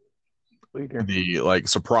leader, the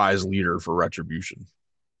surprise leader for Retribution?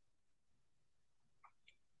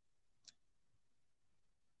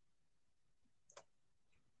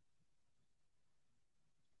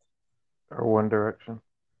 Or One Direction.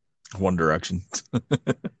 One Direction.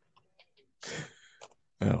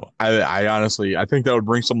 I honestly, I think that would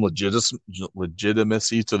bring some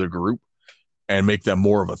legitimacy to the group and make them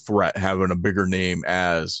more of a threat, having a bigger name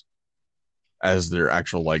as their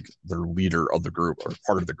actual their leader of the group or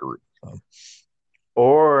part of the group.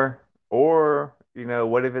 Or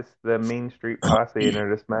what if it's the Mean Street Posse and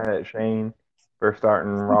they're just mad at Shane for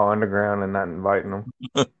starting Raw Underground and not inviting them?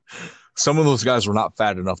 some of those guys were not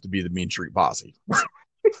fat enough to be the Mean Street Posse.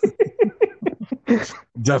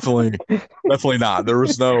 Definitely not. There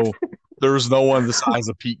was no one the size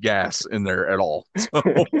of Pete Gas in there at all. So.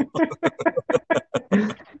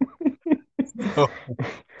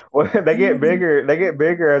 Well, they get bigger. They get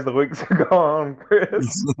bigger as the weeks go on,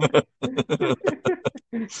 Chris.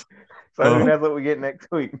 So I think that's what we get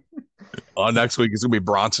next week. Next week it's gonna be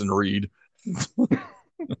Bronson Reed.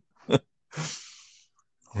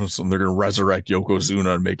 So they're gonna resurrect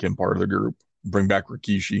Yokozuna and make him part of the group. Bring back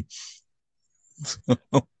Rikishi.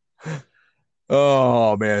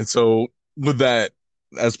 Oh man! So with that,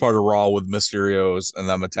 as part of Raw with Mysterios and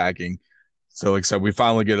them attacking, so like I said, we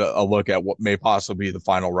finally get a look at what may possibly be the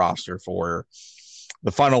final roster for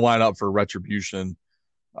the final lineup for Retribution.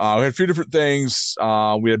 We had a few different things.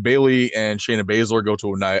 We had Bayley and Shayna Baszler go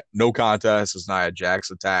to a no contest as Nia Jax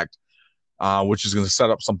attacked, which is going to set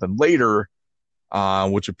up something later,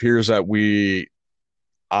 which appears that we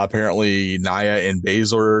apparently Nia and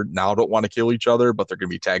Baszler now don't want to kill each other, but they're going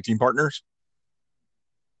to be tag team partners.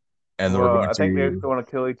 And I think they just want to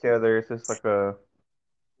kill each other. It's just like a,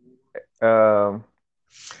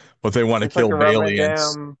 but they want to kill Bayley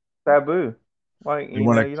and Sabu. Like you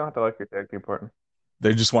don't have to like your tag team partner.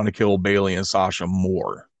 They just want to kill Bayley and Sasha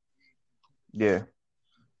more. Yeah.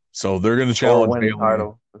 So they're going to challenge Bayley.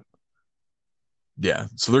 Title. Yeah.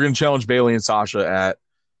 So they're going to challenge Bayley and Sasha at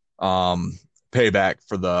Payback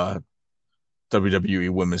for the WWE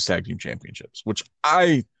Women's Tag Team Championships, which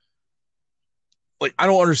I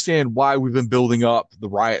don't understand why we've been building up the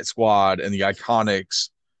Riot Squad and the Iconics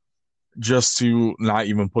just to not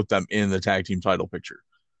even put them in the tag team title picture.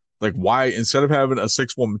 Like, why, instead of having a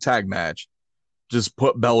 6-woman tag match, just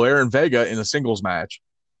put Belair and Vega in a singles match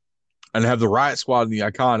and have the Riot Squad and the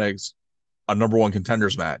Iconics a number one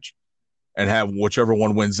contenders match and have whichever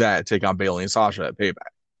one wins that take on Bayley and Sasha at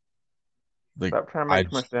Payback. Like, stop trying to make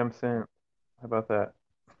too much damn sense. How about that?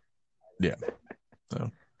 Yeah.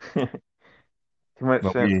 So. Too much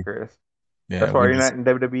sense, Chris. Yeah, that's why you're not in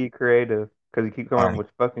WWE creative, because you keep coming up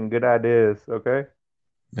with fucking good ideas, okay?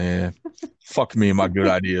 Man, fuck me and my good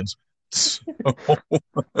ideas.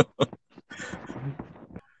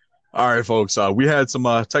 All right, folks. We had some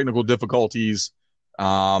technical difficulties.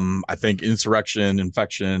 I think Insurrection,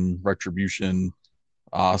 Infection, Retribution,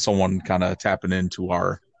 someone kind of tapping into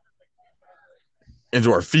our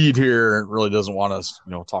feed here and really doesn't want us,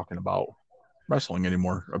 talking about wrestling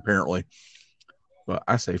anymore, apparently. But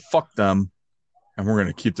I say fuck them, and we're going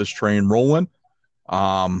to keep this train rolling.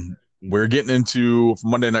 We're getting into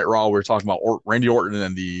Monday Night Raw. We're talking about Randy Orton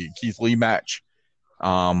and the Keith Lee match,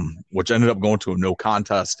 which ended up going to a no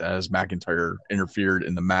contest as McIntyre interfered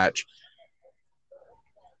in the match.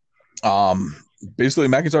 Basically,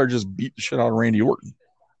 McIntyre just beat the shit out of Randy Orton.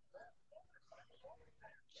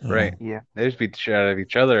 Right. Yeah. They just beat the shit out of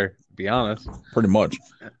each other, to be honest. Pretty much.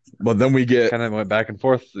 But then we get... kind of went back and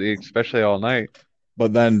forth, especially all night.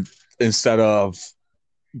 But then instead of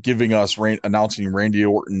giving us announcing Randy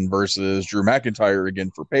Orton versus Drew McIntyre again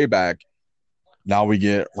for Payback, now we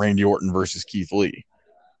get Randy Orton versus Keith Lee.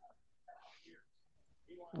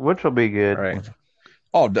 Which will be good. Right.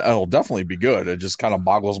 Oh, it'll definitely be good. It just kind of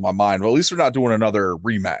boggles my mind. Well, at least we're not doing another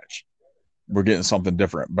rematch. We're getting something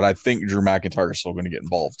different. But I think Drew McIntyre is still going to get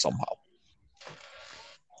involved somehow.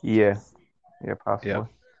 Yeah. Yeah, possibly. Yeah.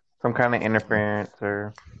 Some kind of interference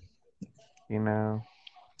or,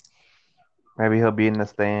 maybe he'll be in the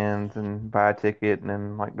stands and buy a ticket and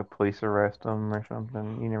then, the police arrest him or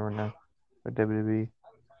something. You never know. With WWE.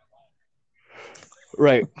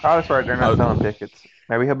 Right. Oh, that's right. They're not selling tickets.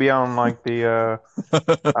 Maybe he'll be on the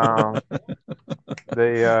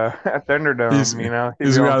Thunderdome.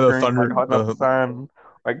 He's on the Thunder sign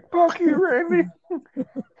 "Fuck you, Randy."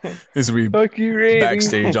 He's gonna be Fuck you, Randy.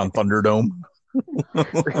 backstage on Thunderdome.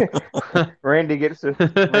 Randy gets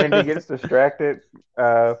distracted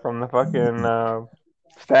from the fucking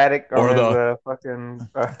static on his fucking.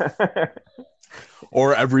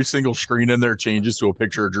 Or every single screen in there changes to a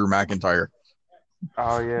picture of Drew McIntyre.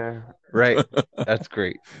 Oh yeah. Right. That's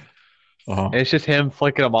great. Uh-huh. And it's just him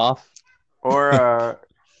flicking them off. Or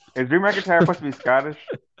is Drew McIntyre supposed to be Scottish?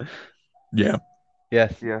 Yeah.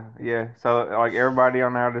 Yes. Yeah. So everybody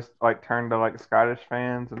on there just turn to Scottish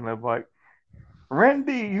fans and they're like,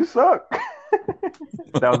 Randy, you suck.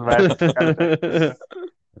 That was bad.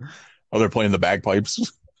 Oh, they're playing the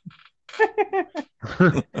bagpipes.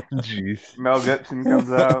 Jeez. Mel Gibson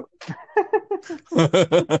comes out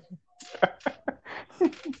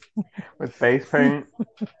with face paint.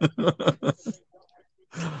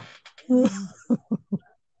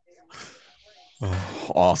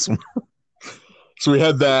 Awesome. So we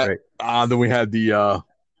had that. Right. Then we had the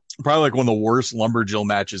probably like one of the worst Lumberjill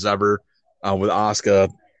matches ever, with Asuka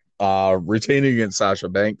retaining against Sasha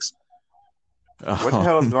Banks. What the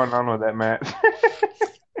hell is going on with that match?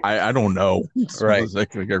 I don't know. Right. I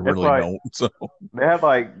really like- don't. So They had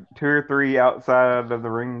like 2 or 3 outside of the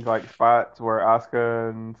ring like spots where Asuka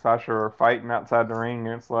and Sasha are fighting outside the ring,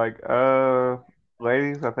 and it's like,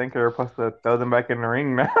 ladies, I think you're supposed to throw them back in the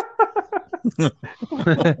ring now.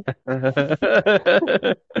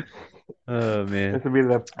 Oh man. This would be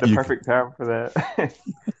the perfect time for that.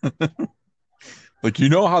 like, you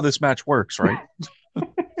know how this match works, right?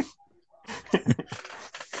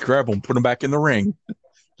 Grab them, put them back in the ring.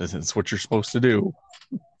 That's what you're supposed to do.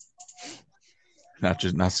 Not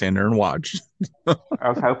stand there and watch. I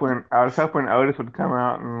was hoping Otis would come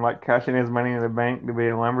out and like cash in his money in the bank to be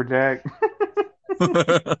a lumberjack.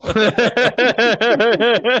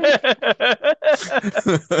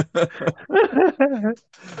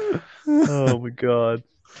 Oh my god.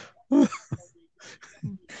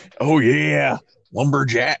 Oh yeah,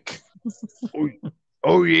 lumberjack.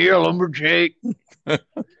 Oh yeah, lumberjack.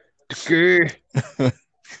 Okay.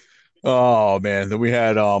 Oh man, then we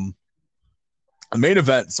had the main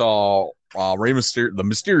event saw Rey Mysterio, the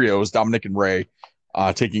Mysterios, Dominic and Ray,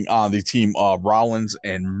 taking on the team of Rollins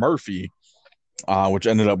and Murphy, which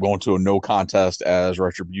ended up going to a no contest as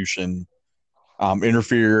Retribution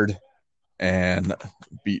interfered and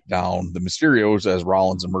beat down the Mysterios as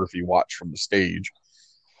Rollins and Murphy watched from the stage.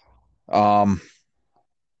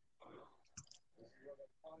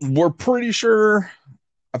 We're pretty sure,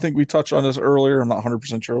 I think we touched on this earlier. I'm not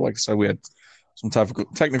 100% sure. Like I said, we had some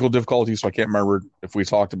technical difficulties, so I can't remember if we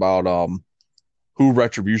talked about who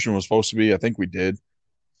Retribution was supposed to be. I think we did.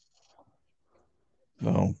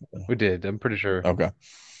 No, We did. I'm pretty sure. okay.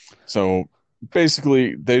 So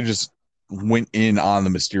basically, they just went in on the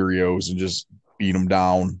Mysterios and just beat them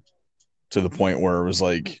down to the point where it was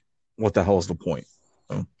like, what the hell is the point?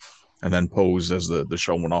 So, and then posed as the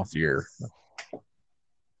show went off the air.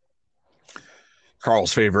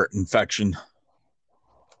 Carl's favorite infection.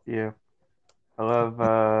 Yeah. I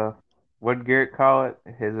love what did Garrett call it?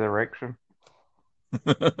 His erection.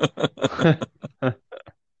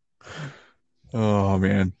 Oh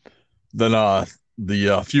man. Then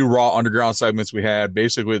the few Raw Underground segments we had,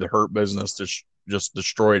 basically the Hurt Business just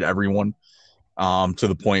destroyed everyone, to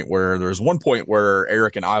the point where there's one point where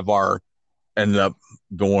Eric and Ivar ended up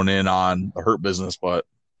going in on the Hurt Business, but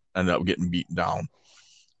ended up getting beaten down.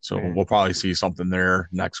 So we'll probably see something there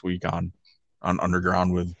next week on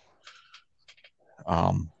Underground with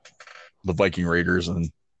the Viking Raiders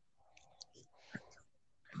and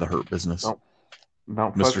the Hurt Business. Don't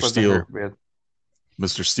Mr. fuck with the Steele. Hurt Business.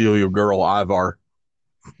 Mr. Steal Your Girl Ivar.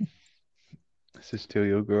 This is still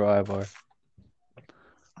your girl Ivar.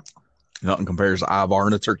 Nothing compares to Ivar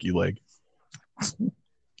and a turkey leg. I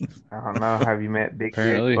don't know. Have you met Big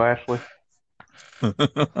Apparently. Dick Lashley?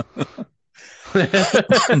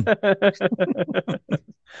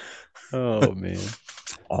 Oh man.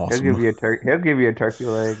 Awesome. He'll give you a turkey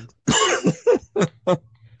leg.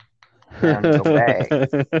 And go back.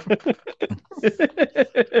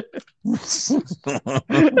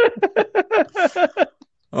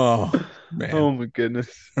 Oh man. Oh my goodness.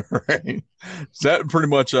 Right. So that pretty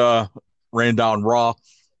much ran down Raw.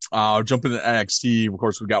 Jumping to NXT, of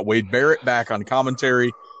course, we got Wade Barrett back on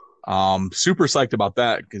commentary. Super psyched about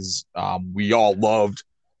that because we all loved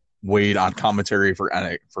Wade on commentary for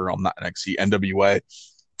not NXT, NWA.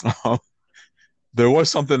 There was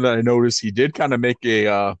something that I noticed. He did kind of make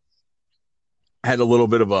had a little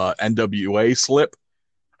bit of a NWA slip.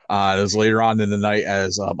 It was later on in the night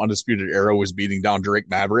as Undisputed Era was beating down Drake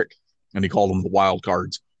Maverick, and he called them the Wild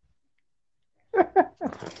Cards.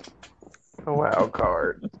 A wild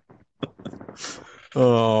card.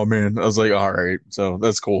 Oh man, I was like, all right, so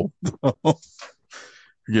that's cool.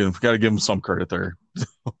 Again, got to give him some credit there.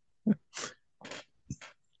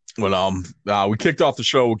 But we kicked off the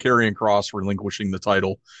show with Karrion Kross relinquishing the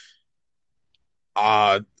title.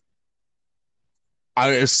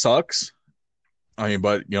 It sucks. I mean,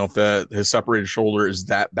 but you know, if his separated shoulder is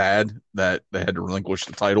that bad that they had to relinquish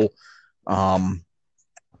the title, but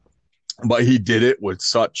he did it with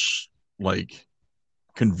such like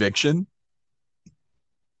conviction,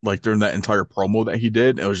 like during that entire promo that he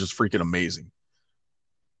did, it was just freaking amazing.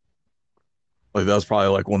 Like that was probably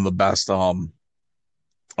like one of the best,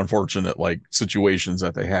 unfortunate like situations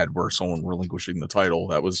that they had where someone relinquishing the title.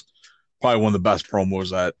 That was probably one of the best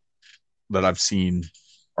promos that I've seen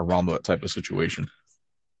around that type of situation.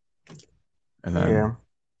 And then, Yeah.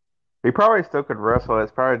 He probably still could wrestle.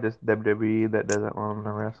 It's probably just WWE that doesn't want him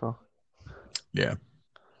to wrestle. yeah.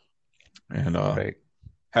 And Right.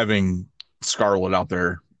 having Scarlett out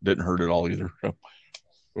there didn't hurt at all either. So.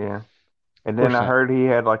 Yeah. And then I heard he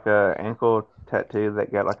had like a ankle tattoo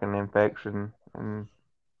that got like an infection and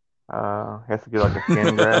he has to get like a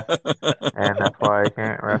skin graft, and that's why he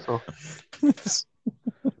can't wrestle.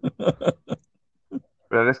 But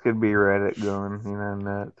this could be Reddit going,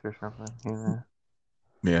 nuts or something,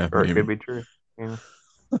 Yeah, or maybe. it could be true,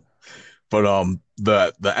 But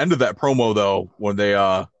the end of that promo though, when they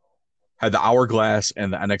had the hourglass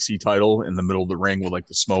and the NXT title in the middle of the ring with like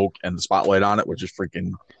the smoke and the spotlight on it, which is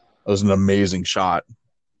freaking, it was an amazing shot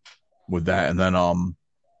with that. And then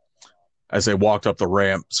as they walked up the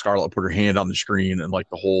ramp, Scarlett put her hand on the screen and like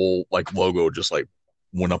the whole like logo just like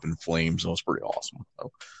went up in flames. And it was pretty awesome.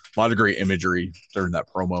 So, a lot of great imagery during that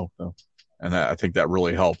promo. So, and I think that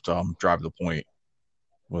really helped drive the point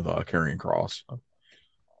with Karrion Kross. So,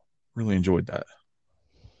 really enjoyed that.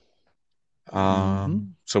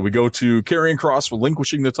 So we go to Karrion Kross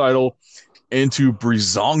relinquishing the title into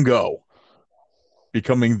Breezango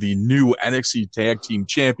becoming the new NXT Tag Team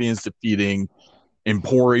Champions, defeating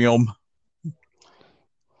Imporium.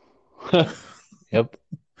 Yep.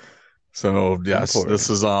 So yes, Imporium. this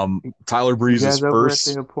is Tyler Breeze's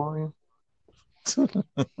first.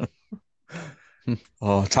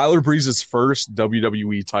 Tyler Breeze's first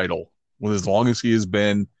WWE title. With as long as he has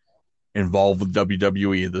been involved with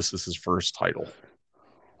WWE, this is his first title.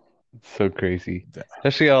 So crazy,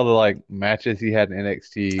 especially all the like matches he had in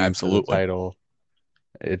NXT. Absolutely, for the title.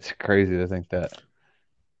 It's crazy to think that,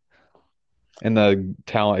 and the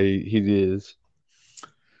talent he is.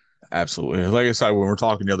 Absolutely, like I said when we were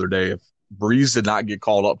talking the other day, if Breeze did not get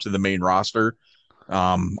called up to the main roster,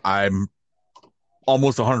 I'm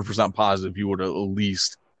almost 100% positive he would have at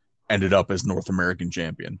least ended up as North American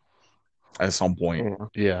champion at some point.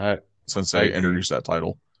 Yeah, since they introduced that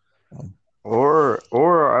title. Or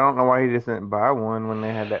I don't know why he just didn't buy one when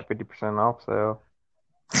they had that 50% off sale.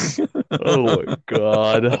 Oh my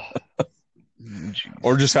god.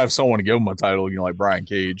 Or just have someone give him a title, like Brian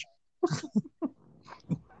Cage.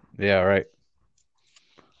 Yeah, right.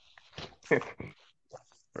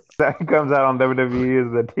 That comes out on WWE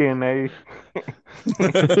as the TNA.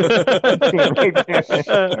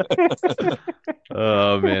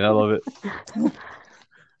 Oh man, I love it.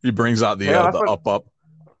 He brings out the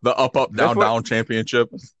up down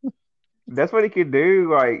championship. That's what he could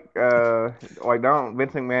do. Like don't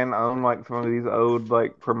Vince McMahon own like some of these old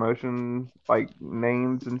like promotion like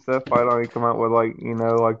names and stuff? Why don't he come out with like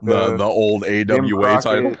like the old AWA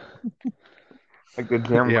title, like the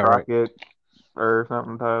Jim Crockett or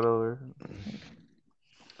something title?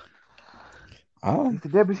 Or...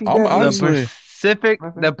 the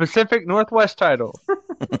Pacific Northwest title.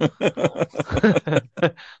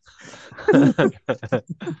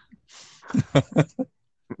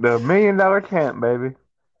 The $1 million camp, baby.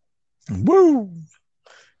 Woo!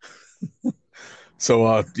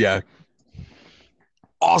 So yeah,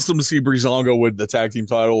 awesome to see Breezango with the tag team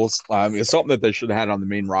titles. It's something that they should have had on the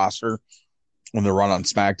main roster when they run on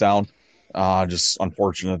SmackDown. Just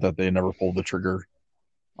unfortunate that they never pulled the trigger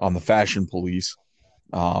on the Fashion Police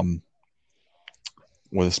with a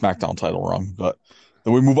SmackDown title run. But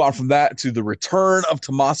then we move on from that to the return of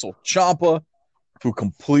Tommaso Ciampa, who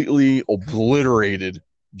completely obliterated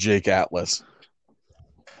Jake Atlas.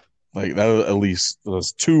 Like that, at least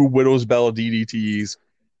those 2 Widow's Bella DDTs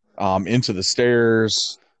into the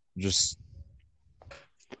stairs. Just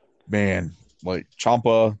man, like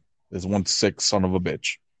Ciampa is 1-6 son of a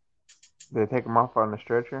bitch. Did they take him off on the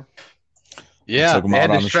stretcher? Yeah, they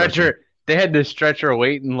had the stretcher. They had the stretcher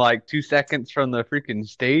waiting like 2 seconds from the freaking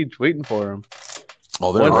stage, waiting for him.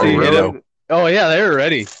 Oh, they're ready. Oh yeah, they were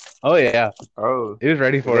ready. Oh yeah. Oh, he was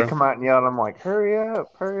ready for him. They come out and yell at him like, "Hurry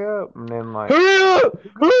up, hurry up!" And then like, "Hurry up,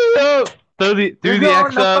 hurry up!" Through the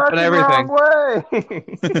X up and everything.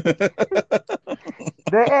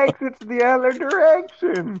 The exit's the other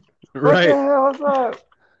direction. Right. What the hell is up?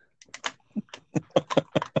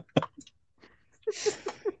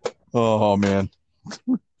 Oh man,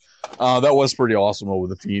 that was pretty awesome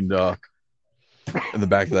with the Fiend in the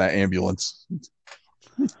back of that ambulance.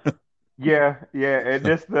 Yeah, it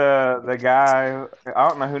just the guy. I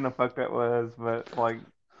don't know who the fuck that was, but like,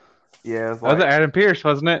 yeah, that was Adam Pearce,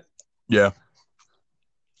 wasn't it? Yeah.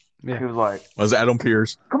 He was like, was Adam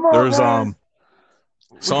Pearce. Come on, there's guys.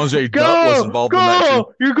 Sanjay Dutt was involved in that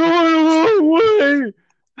too. You're going the wrong way.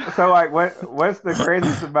 So like, what's the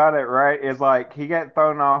craziest about it, right? Is like he got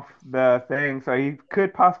thrown off the thing, so he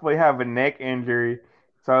could possibly have a neck injury,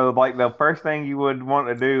 So, like, the first thing you would want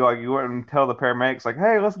to do, like, you wouldn't tell the paramedics, like,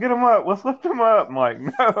 hey, let's get him up. Let's lift him up. I'm like,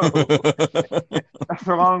 no, that's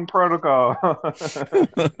the wrong protocol.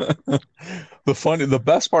 The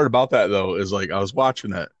best part about that though is like I was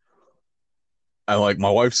watching it, and like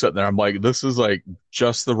my wife's sitting there. I'm like, this is like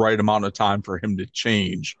just the right amount of time for him to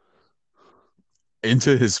change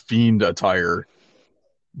into his fiend attire,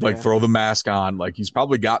 like Yeah. throw the mask on. Like he's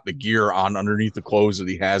probably got the gear on underneath the clothes that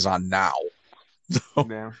he has on now.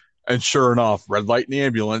 Yeah. And sure enough, red light in the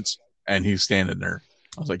ambulance, and he's standing there.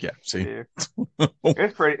 I was like, yeah, see, Yeah. It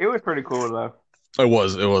was pretty cool, though. it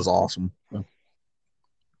was awesome.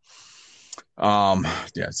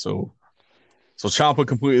 Yeah, so Ciampa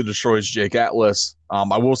completely destroys Jake Atlas.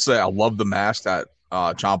 I will say I love the mask that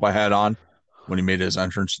Ciampa had on when he made his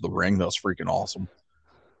entrance to the ring. That was freaking awesome.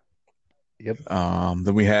 Yep.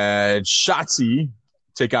 Then we had Shotzi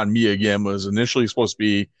take on Mia Yim. It was initially supposed to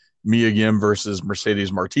be Mia Yim versus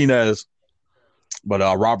Mercedes Martinez, but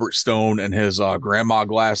Robert Stone and his grandma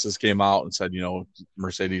glasses came out and said,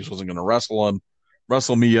 Mercedes wasn't going to wrestle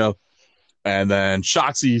Mia. And then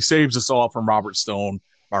Shotzi saves us all from Robert Stone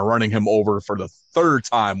by running him over for the third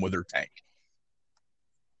time with her tank.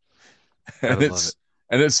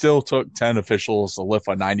 And it still took 10 officials to lift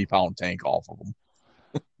a 90-pound tank off of them.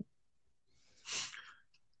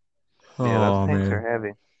 Yeah, those tanks are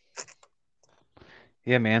heavy.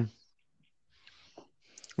 Yeah, man.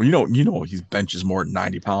 Well, he benches more than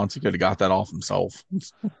 90 pounds. He could have got that off himself.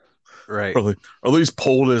 Right. Or at least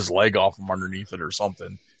pulled his leg off from underneath it or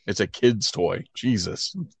something. It's a kid's toy.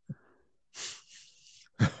 Jesus.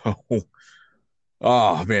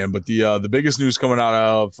 Oh, man. But the biggest news coming out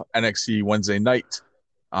of NXT Wednesday night.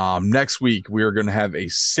 Next week, we are going to have a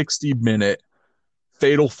 60-minute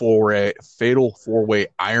fatal four-way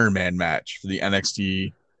Iron Man match for the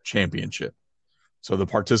NXT Championship. So the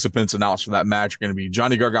participants announced for that match are going to be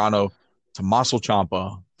Johnny Gargano, Tommaso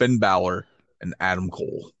Ciampa, Finn Balor, and Adam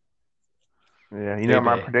Cole. Yeah, you know what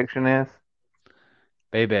my prediction is?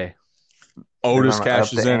 Baby. Otis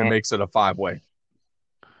cashes in and makes it a 5-way.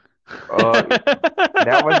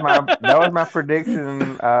 That was my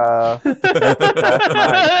prediction last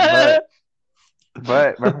night.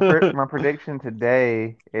 But my prediction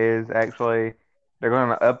today is actually they're going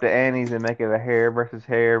to up the antes and make it a hair versus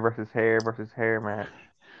hair versus hair versus hair match.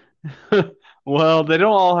 Well, they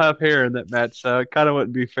don't all have hair in that match, so it kind of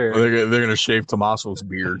wouldn't be fair. Well, they're going to shave Tommaso's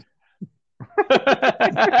beard.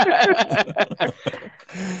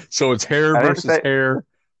 So it's hair versus hair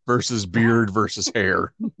versus beard versus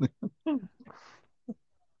hair.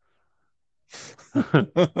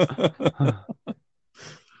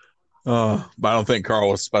 But I don't think Carl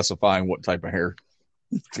was specifying what type of hair.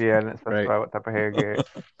 Yeah, I didn't specify what type of hair, Garrett.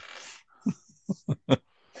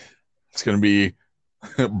 It's going to be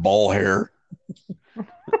ball hair.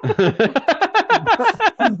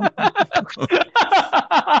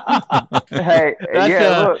 Hey,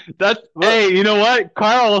 hey, you know what?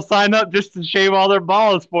 Carl will sign up just to shave all their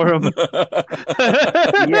balls for him. Yeah,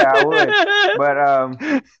 I would.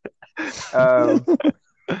 But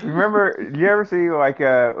remember, did you ever see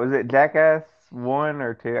was it Jackass 1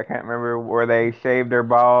 or 2? I can't remember, where they shaved their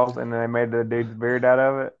balls and then they made the dude's beard out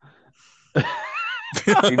of it.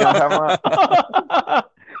 You know what I'm talking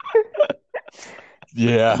about?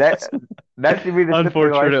 Yeah. That should be the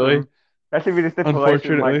Unfortunately. stipulation. That should be the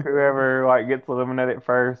stipulation. Like whoever gets eliminated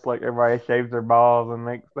first, everybody shaves their balls and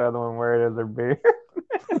makes the other one wear it as their beard.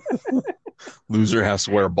 Loser has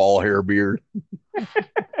to wear a ball hair beard.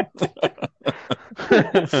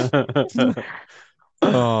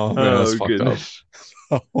 Oh man, that's fucked up.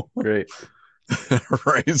 Great.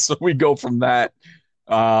 Right. So we go from that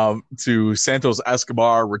to Santos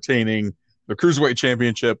Escobar retaining the Cruiserweight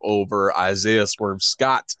Championship over Isaiah Swerve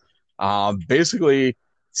Scott. Basically,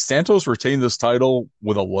 Santos retained this title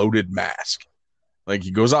with a loaded mask. Like,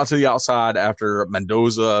 he goes out to the outside after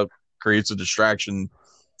Mendoza creates a distraction,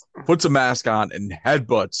 puts a mask on, and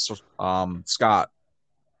headbutts Scott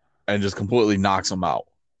and just completely knocks him out.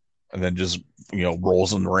 And then just,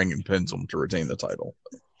 rolls in the ring and pins him to retain the title.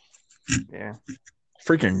 Yeah.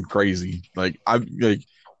 Freaking crazy. You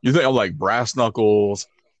think of brass knuckles,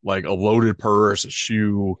 a loaded purse, a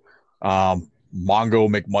shoe, Mongo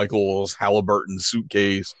McMichael's Halliburton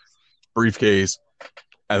suitcase, briefcase,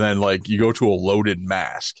 and then you go to a loaded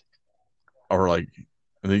mask, or and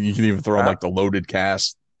then you can even throw in the loaded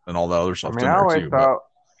cast and all that other stuff.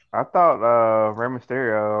 I thought Rey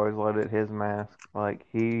Mysterio always loaded his mask.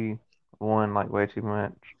 He won way too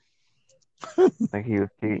much. I think he was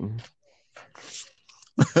cheating.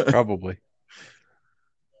 Probably.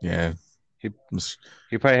 Yeah. He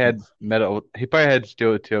probably had metal. He probably had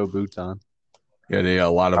steel toe boots on. Yeah, they a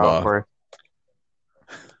lot of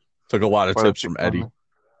took a lot of tips from Eddie.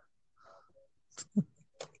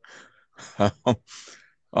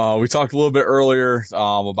 We talked a little bit earlier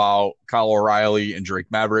about Kyle O'Reilly and Drake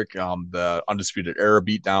Maverick, the Undisputed Era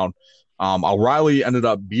beatdown. O'Reilly ended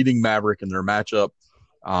up beating Maverick in their matchup.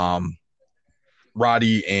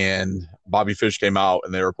 Roddy and Bobby Fish came out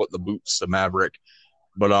and they were putting the boots to Maverick.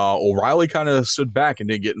 But O'Reilly kind of stood back and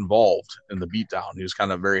didn't get involved in the beatdown. He was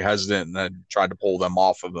kind of very hesitant and then tried to pull them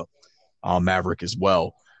off of the Maverick as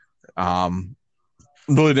well.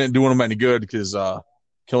 Really didn't do him any good because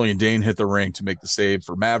Killian Dane hit the ring to make the save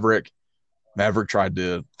for Maverick. Maverick tried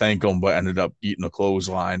to thank him, but ended up eating a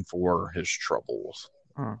clothesline for his troubles.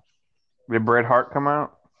 Did Bret Hart come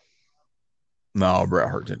out? No, Bret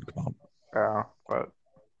Hart didn't come out. Oh,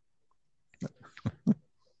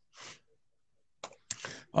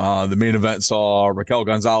 but the main event saw Raquel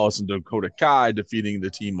Gonzalez and Dakota Kai defeating the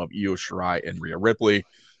team of Io Shirai and Rhea Ripley.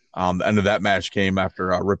 The end of that match came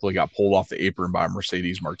after Ripley got pulled off the apron by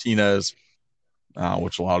Mercedes Martinez,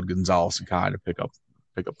 which allowed Gonzalez and Kai to pick up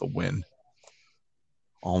the win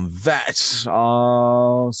on that.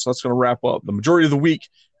 So that's going to wrap up the majority of the week.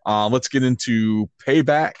 Let's get into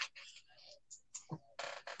Payback.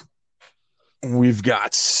 We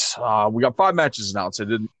got 5 matches announced. I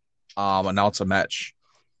didn't announce a match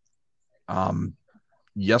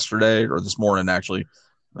yesterday or this morning, actually.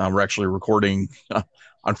 We're actually recording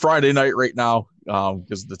on Friday night right now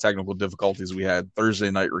because of the technical difficulties we had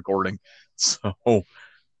Thursday night recording. So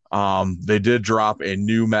they did drop a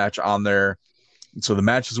new match on there. So the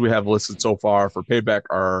matches we have listed so far for Payback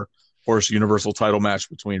are, of course, Universal title match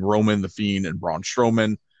between Roman, The Fiend, and Braun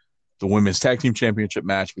Strowman. The Women's Tag Team Championship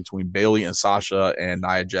match between Bayley and Sasha and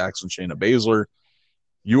Nia Jax and Shayna Baszler.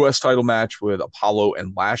 U.S. title match with Apollo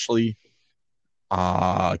and Lashley.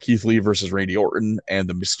 Keith Lee versus Randy Orton. And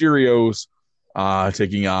the Mysterios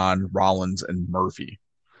taking on Rollins and Murphy.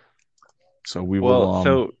 So we will...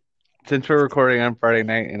 So since we're recording on Friday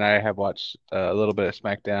night and I have watched a little bit of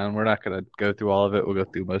SmackDown, we're not going to go through all of it. We'll go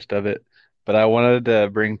through most of it. But I wanted to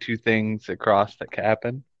bring 2 things across that could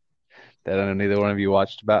happen that I know neither one of you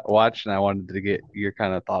watched, and I wanted to get your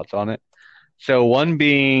kind of thoughts on it. So one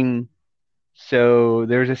being,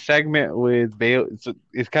 there's a segment with Bayley. So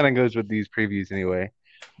it kind of goes with these previews anyway.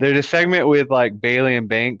 There's a segment with like Bayley and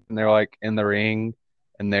Banks, and they're like in the ring,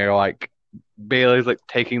 and they're like Bayley's like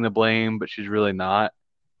taking the blame, but she's really not.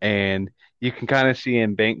 And you can kind of see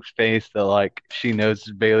in Banks' face that like she knows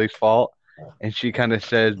it's Bayley's fault, and she kind of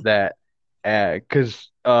says that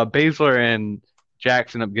because Baszler and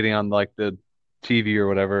Jax end up getting on like the TV or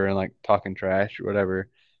whatever and like talking trash or whatever.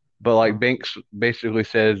 But like Banks basically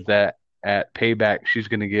says that at Payback she's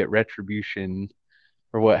gonna get retribution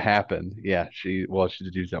for what happened. Yeah, she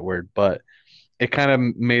did use that word, but it kind of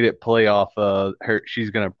made it play off her.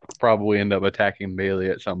 She's gonna probably end up attacking Bayley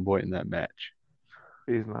at some point in that match.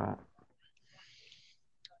 She's not.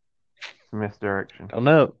 Misdirection. I don't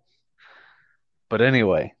know. But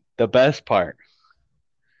anyway, the best part.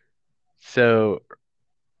 So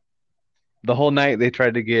the whole night they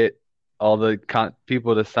tried to get all the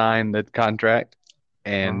people to sign the contract,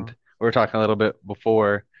 and we were talking a little bit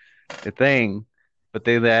before the thing, but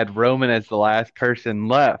they had Roman as the last person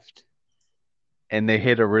left, and they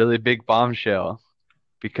hit a really big bombshell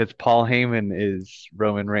because Paul Heyman is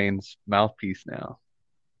Roman Reigns' mouthpiece now.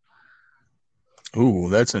 Ooh,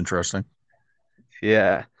 that's interesting.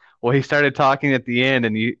 Yeah. Well, he started talking at the end,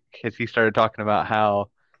 and he started talking about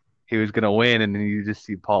how he was going to win, and then you just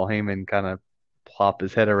see Paul Heyman kind of plop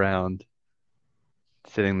his head around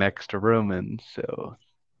sitting next to Roman. So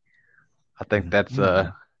I think that's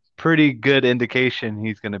a pretty good indication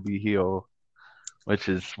he's going to be heel, which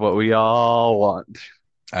is what we all want.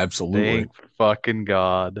 Absolutely. Thank fucking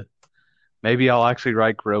God. Maybe I'll actually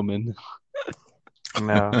like Roman.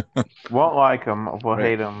 No. Won't like him. Will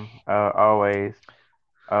hate him always.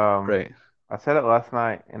 Right. I said it last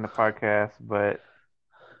night in the podcast, but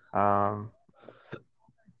I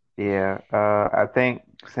think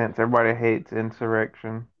since everybody hates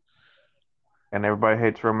Insurrection and everybody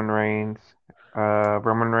hates Roman Reigns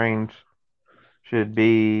should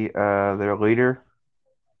be their leader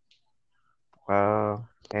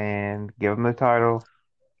and give him the title,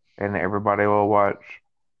 and everybody will watch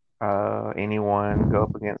anyone go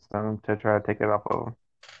up against them to try to take it off of them.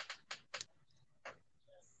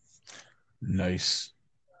 Nice.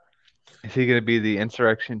 Is he going to be the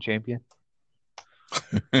Insurrection champion?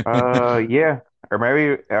 Yeah.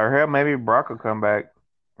 Or maybe Brock will come back,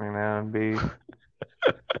 and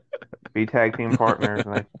be tag team partners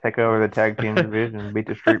and they take over the tag team division and beat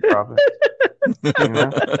the Street Profits.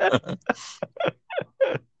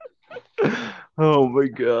 Oh my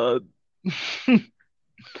god.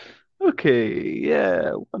 Okay,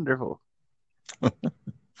 yeah, wonderful.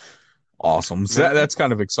 Awesome. So that's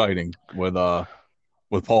kind of exciting with Paul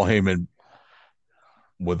Heyman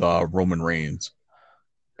with Roman Reigns.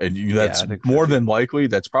 And that's I think so, more too. than likely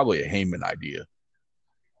that's probably a Heyman idea.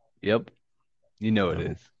 Yep. You know it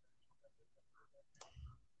is.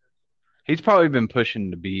 He's probably been pushing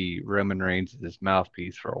to be Roman Reigns'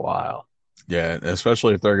 mouthpiece for a while. Yeah,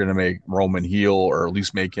 especially if they're going to make Roman heel or at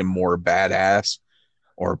least make him more badass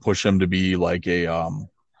or push him to be like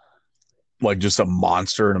like just a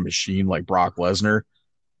monster and a machine like Brock Lesnar.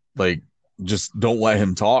 Like, just don't let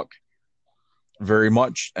him talk very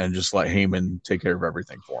much and just let Heyman take care of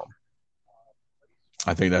everything for him.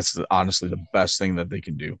 I think that's honestly the best thing that they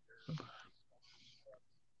can do.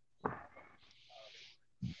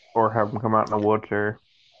 Or have him come out in a wheelchair.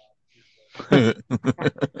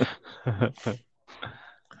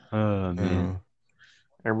 Oh man.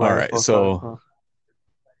 All right, so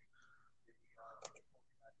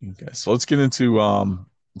okay, so let's get into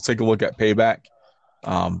let's take a look at Payback.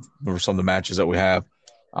 For some of the matches that we have.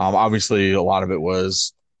 Obviously a lot of it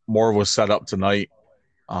was set up tonight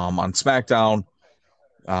on SmackDown.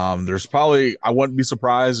 There's probably, I wouldn't be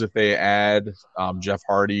surprised if they add Jeff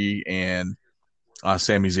Hardy and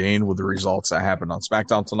Sami Zayn with the results that happened on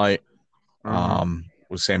SmackDown tonight.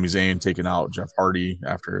 With Sami Zayn taking out Jeff Hardy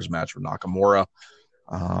after his match with Nakamura.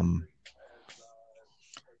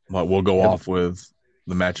 But we'll go off with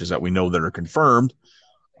the matches that we know that are confirmed.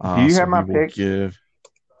 Do you have my picks?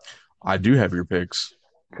 I do have your picks.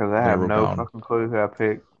 Because I have no fucking clue who I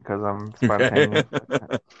picked because I'm spontaneous.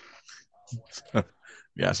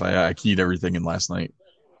 Yes, I keyed everything in last night.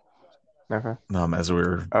 Okay. As we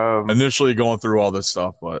were initially going through all this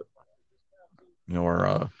stuff, but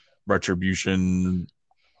our retribution,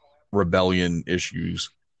 rebellion issues.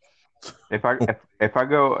 If I go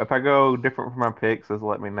different from my picks, just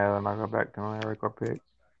let me know and I'll go back to my regular pick.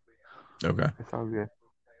 Okay. It's all good.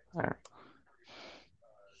 All right.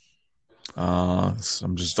 So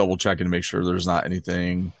I'm just double checking to make sure there's not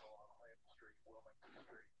anything.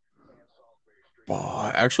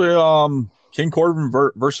 Actually, King Corbin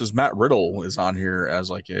versus Matt Riddle is on here as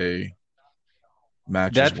like a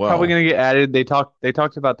match. That's as well. probably going to get added. They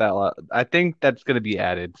talked about that a lot. I think that's going to be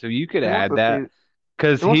added. So you could add that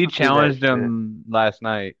because he challenged him last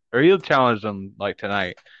night, or he'll challenge him like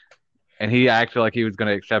tonight, and he acted like he was going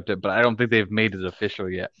to accept it. But I don't think they've made it official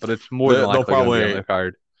yet. But it's more than likely going to be on the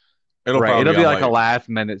card. It'll be like a last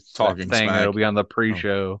minute talking thing. Smack. It'll be on the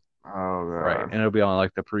pre-show. Oh god. Right, and it'll be on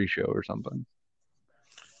like the pre-show or something.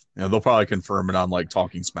 Yeah, they'll probably confirm it on like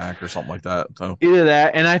Talking Smack or something like that. So either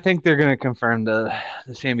that, and I think they're gonna confirm the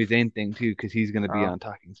Sami Zayn thing too, because he's gonna be on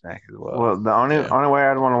Talking Smack as well. Well, the only way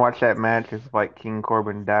I'd want to watch that match is like King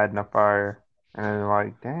Corbin died in a fire, and then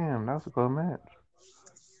like, damn, that was a cool match.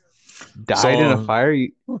 Died in a fire?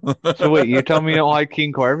 So wait, you're telling me you don't like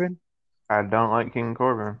King Corbin? I don't like King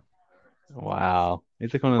Corbin. Wow,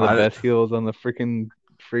 he's like one of the best heels on the freaking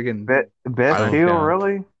best heel,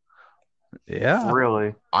 really? Yeah,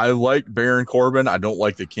 really. I like Baron Corbin. I don't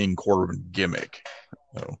like the King Corbin gimmick.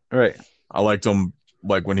 So, right. I liked him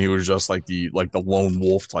like when he was just like the lone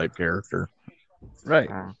wolf type character. Right.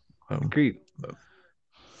 Agreed.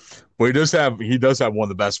 Well, he does have one of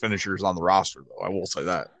the best finishers on the roster, though. I will say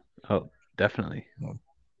that. Oh, definitely.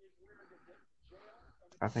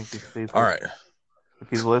 I think he sees. All right. If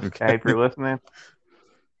he's listening, hey, if you're listening,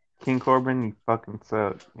 King Corbin, you fucking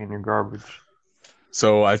suck and you're garbage.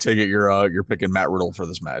 So I take it you're picking Matt Riddle for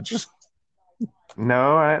this match.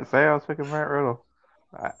 No, I didn't say I was picking Matt Riddle.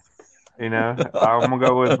 I'm gonna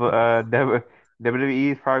go with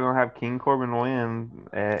WWE is probably gonna have King Corbin win.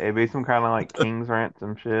 It'd be some kind of like King's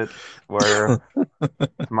ransom shit where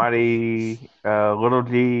somebody little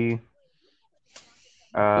G.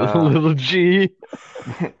 Little G.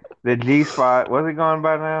 The G spot, what's it going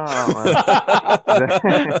by now? I don't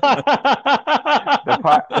know.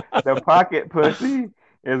 The pocket pussy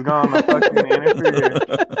is going to fucking interfere.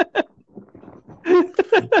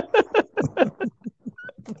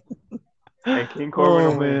 And King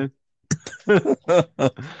Corbin All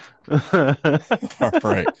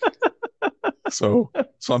right. So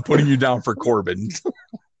I'm putting you down for Corbin.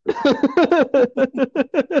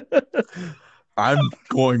 I'm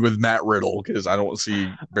going with Matt Riddle because I don't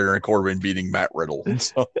see Baron Corbin beating Matt Riddle.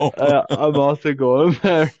 So. I'm also going with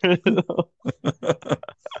Matt Riddle.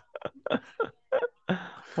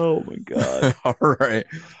 Oh my god! All right.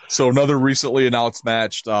 So another recently announced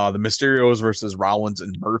match: the Mysterios versus Rollins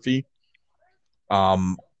and Murphy.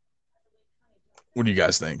 What do you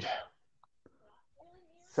guys think?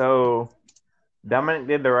 So, Dominic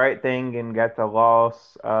did the right thing and got the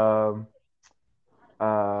loss.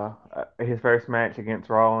 His first match against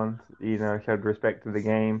Rollins, showed respect to the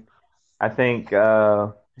game. I think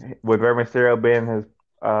with Rey Mysterio being his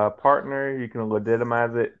partner, you can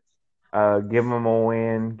legitimize it. Give him a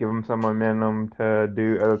win, give him some momentum to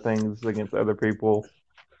do other things against other people.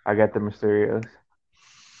 I got the Mysterios.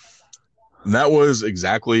 And that was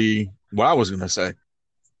exactly what I was going to say.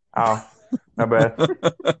 Oh, my bad.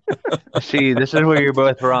 See, this is where you're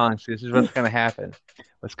both wrong. See, this is what's going to happen.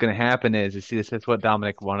 What's going to happen is, this is what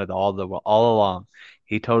Dominic wanted all along.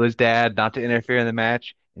 He told his dad not to interfere in the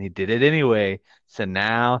match, and he did it anyway. So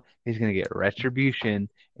now he's going to get retribution,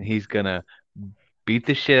 and he's going to beat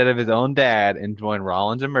the shit out of his own dad and join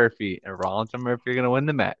Rollins and Murphy, and Rollins and Murphy are going to win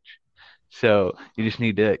the match. So you just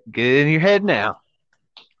need to get it in your head now.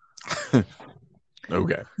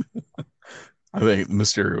 Okay. I think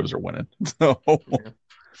Mysterios are winning. So, I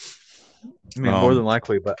mean, more than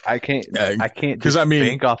likely, but I can't just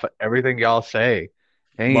bank off of everything y'all say.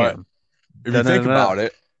 Damn. But if you think about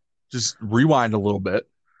it, just rewind a little bit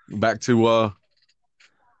back to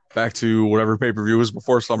whatever pay-per-view was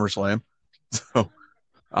before SummerSlam. So,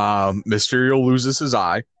 Mysterio loses his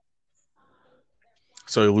eye.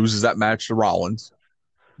 So he loses that match to Rollins.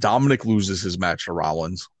 Dominic loses his match to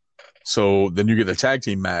Rollins. So then you get a tag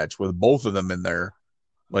team match with both of them in there.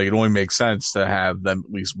 Like, it only makes sense to have them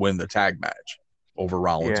at least win the tag match over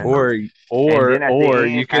Rollins. Yeah. Or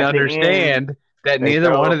you can understand that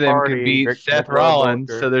neither one of them can beat Seth Rollins,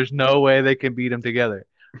 so there's no way they can beat him together.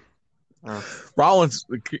 Rollins,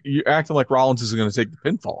 you're acting like Rollins is going to take the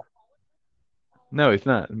pinfall. No, he's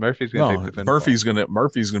not. Murphy's going to take the pinfall. Murphy's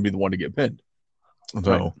going to be the one to get pinned.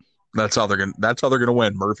 So right. That's how they're going to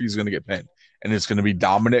win. Murphy's going to get pinned, and it's going to be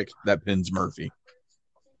Dominic that pins Murphy.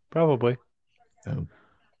 Probably. So,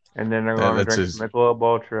 and then they're going to drink Michelob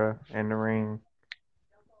Ultra in the ring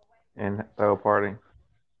and throw a party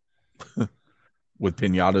with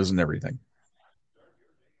piñatas and everything.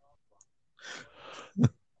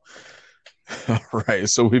 All right,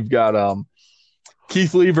 so we've got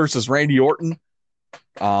Keith Lee versus Randy Orton.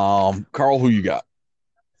 Carl, who you got?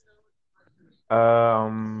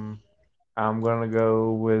 I'm gonna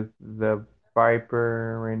go with the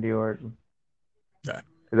Viper, Randy Orton. Okay.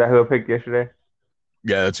 Is that who I picked yesterday?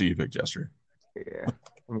 Yeah, that's who you picked yesterday. Yeah,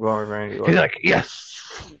 I'm going with Randy Orton. He's like, yes.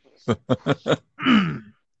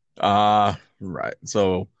 Right.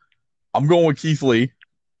 So I'm going with Keith Lee,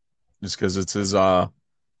 just because it's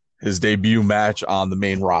his debut match on the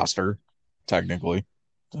main roster, technically.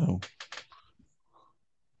 So,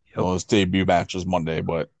 well, his debut match was Monday,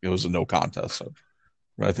 but it was a no contest. So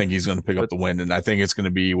I think he's going to pick up the win, and I think it's going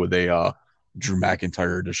to be with a Drew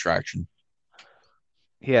McIntyre distraction.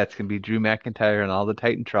 Yeah, it's going to be Drew McIntyre and all the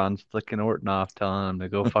Titantrons flicking Orton off, telling him to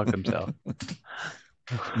go fuck himself.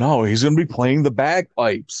 No, he's going to be playing the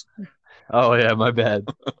bagpipes. Oh, yeah, my bad.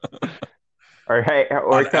 Or he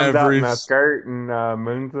comes out in a skirt and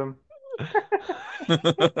moons him.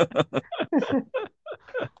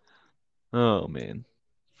 Oh, man.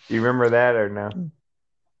 You remember that or no?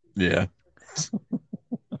 Yeah.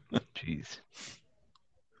 Jeez.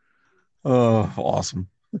 Oh, awesome.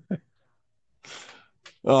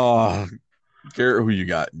 Garrett, who you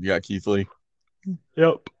got? You got Keith Lee?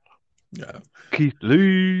 Yep. Yeah. Keith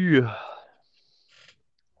Lee.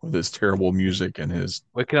 With his terrible music and his...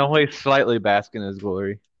 We can only slightly bask in his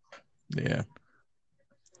glory. Yeah.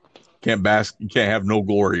 You can't have no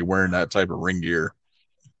glory wearing that type of ring gear.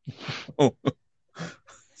 Oh.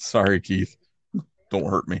 Sorry, Keith. Don't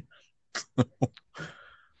hurt me.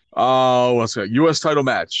 Let's go. U.S. title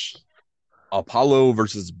match. Apollo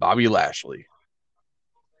versus Bobby Lashley.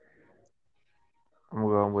 I'm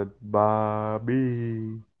going with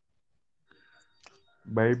Bobby.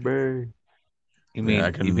 Baby. You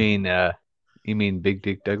mean Big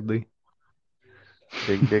Dick Dudley?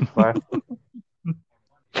 Big Dick Flash.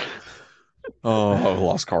 Oh, I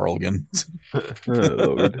lost Carl again. Oh,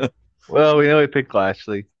 Lord. Well, we know he picked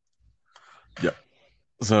Lashley. Yeah.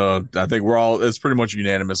 So I think it's pretty much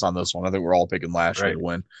unanimous on this one. I think we're all picking Lashley to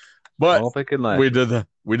win. But all picking Lashley.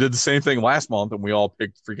 We did the same thing last month, and we all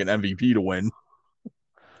picked freaking MVP to win.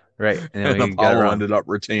 Right. And Apollo ended up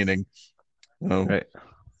retaining. Right.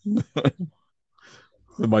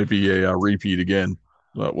 It might be a repeat again,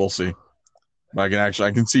 but we'll see. I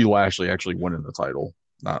can see Lashley actually winning the title.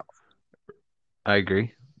 I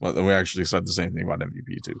agree. But we actually said the same thing about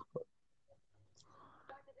MVP too. But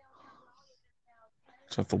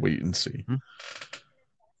just have to wait and see.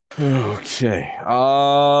 Okay.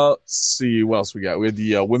 Let's see what else we got. We had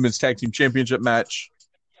the Women's Tag Team Championship match.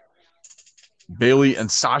 Bayley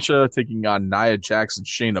and Sasha taking on Nia Jax and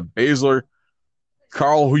Shayna Baszler.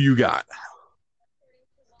 Carl, who you got?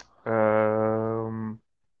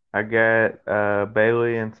 I got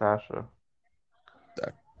Bailey and Sasha.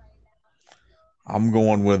 I'm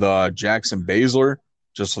going with Jackson Baszler,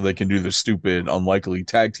 just so they can do the stupid, unlikely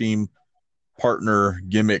tag team partner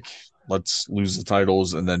gimmick. Let's lose the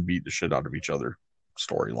titles and then beat the shit out of each other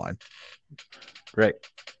storyline. Right.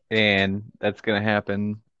 And that's going to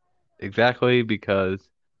happen exactly because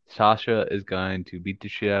Sasha is going to beat the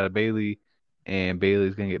shit out of Bailey, and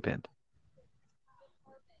Bailey's going to get pinned.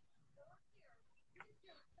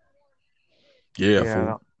 Yeah,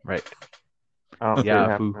 Yeah, Right. I don't see Yeah, it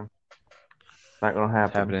happening. Not gonna It's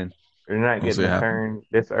happen. happening. You're not Don't getting see it a happen. turn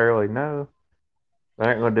this early. No,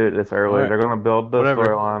 they're not gonna do it this early. Alright. They're gonna build the Whatever.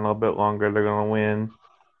 storyline a little bit longer. They're gonna win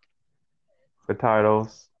the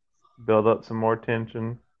titles, build up some more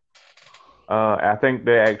tension. I think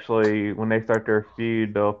they actually, when they start their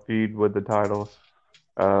feud, they'll feud with the titles.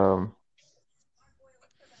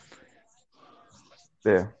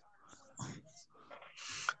 Yeah.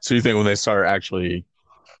 So you think when they start actually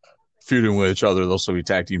feuding with each other, they'll still be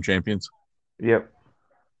tag team champions? Yep.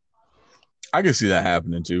 I can see that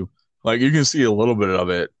happening too. Like you can see a little bit of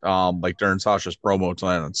it, like during Sasha's promo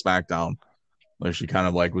tonight on SmackDown, like she kind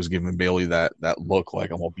of like was giving Bailey that look,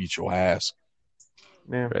 like I'm gonna beat your ass,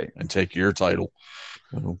 Yeah. Right. and take your title.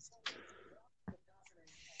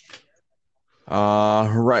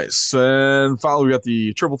 Right. So then finally, we got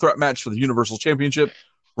the triple threat match for the Universal Championship: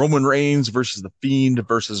 Roman Reigns versus the Fiend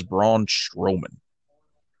versus Braun Strowman.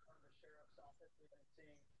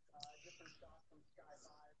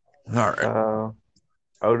 All right.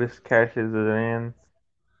 Otis cashes it in,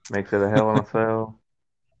 makes it a Hell in a Cell.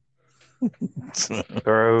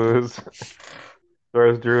 throws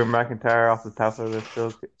Drew McIntyre off the top of the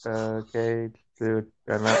steel cage to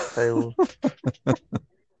announce table.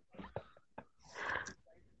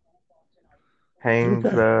 Hangs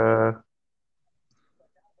the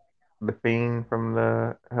Fiend from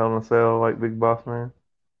the Hell in a Cell like Big Boss Man.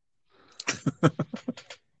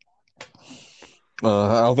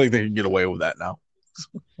 I don't think they can get away with that now.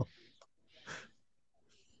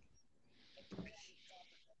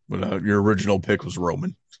 But your original pick was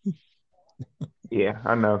Roman. Yeah,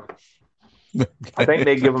 I know. I think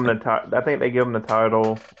they give him the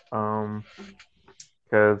title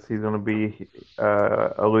because he's going to be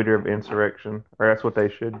a leader of insurrection, or that's what they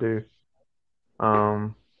should do.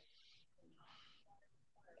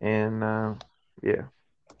 Yeah,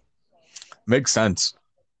 Makes sense.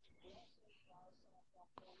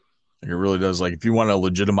 It really does. Like if you want to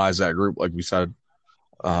legitimize that group, like we said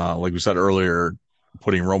earlier,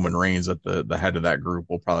 putting Roman Reigns at the head of that group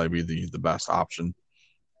will probably be the best option.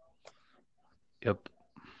 Yep.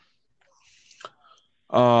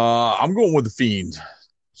 I'm going with the Fiend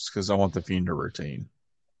just because I want the Fiend to retain.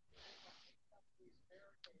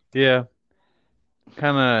 Yeah.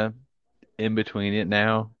 Kind of in between it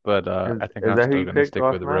now, but I think I'm still going to stick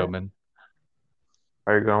with Roman.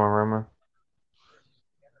 Are you going with Roman?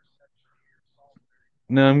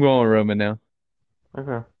 No, I'm going with Roman now.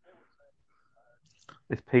 Okay.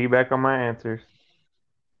 Just piggyback on my answers.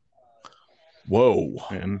 Whoa.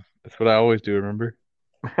 And that's what I always do, remember?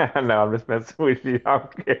 No, I'm just messing with you. I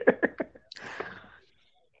don't care.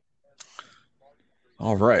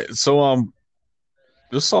 All right. So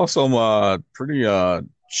just saw some pretty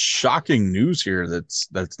shocking news here that's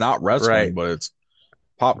not wrestling, but it's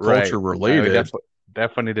pop culture related.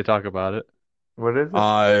 Definitely need to talk about it. What is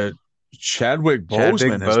it? Chadwick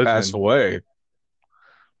Boseman has passed away.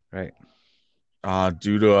 Right.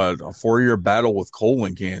 Due to a 4-year battle with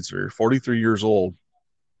colon cancer, 43 years old.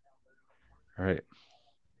 Right.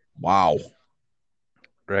 Wow.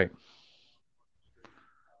 Right.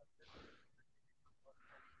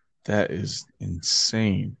 That is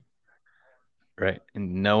insane. Right.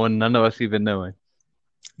 And none of us even knowing.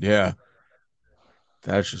 Yeah.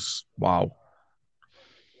 That's just wow.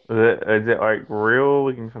 Is it like real?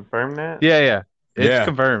 We can confirm that? Yeah. It's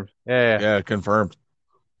confirmed. Yeah, confirmed.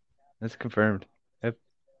 It's confirmed. Yep.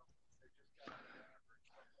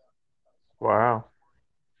 Wow.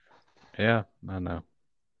 Yeah, I know.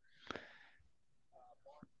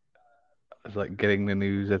 It's like getting the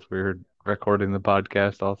news as we're recording the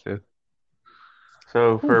podcast also.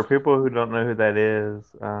 So for people who don't know who that is,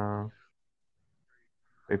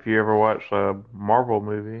 if you ever watched a Marvel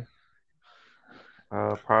movie,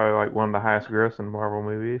 probably like one of the highest grossing Marvel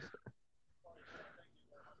movies,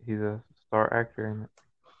 he's a star actor in it.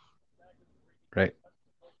 Right.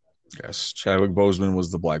 Yes, Chadwick Boseman was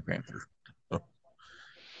the Black Panther.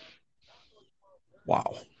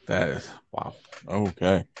 Wow. Wow.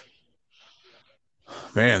 Okay.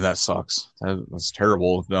 Man, that sucks. That's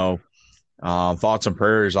terrible. No. Thoughts and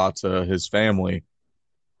prayers out to his family.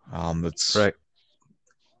 That's Right.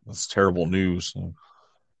 That's terrible news.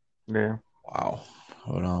 Yeah. Wow.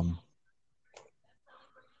 But,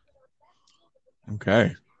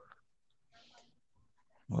 okay.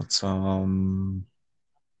 Let's All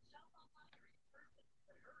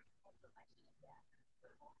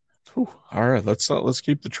right, let's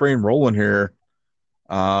keep the train rolling here.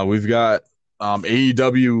 We've got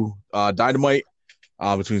AEW Dynamite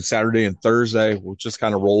between Saturday and Thursday. We'll just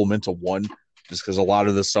kind of roll them into one, just because a lot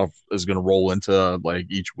of this stuff is going to roll into like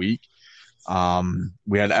each week. We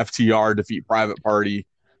had FTR defeat Private Party.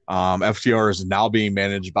 FTR is now being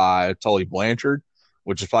managed by Tully Blanchard,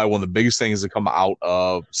 which is probably one of the biggest things that come out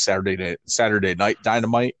of Saturday Night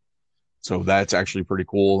Dynamite. So that's actually pretty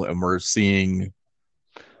cool. And we're seeing,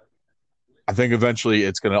 I think eventually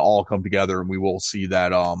it's going to all come together and we will see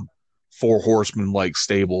that Four Horsemen like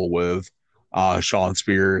stable with Shawn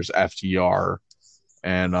Spears, FTR,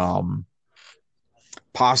 and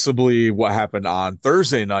possibly what happened on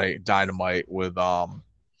Thursday Night Dynamite with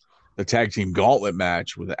the tag team gauntlet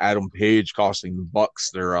match with Adam Page costing the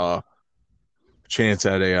Bucks their chance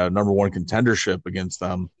at a number one contendership against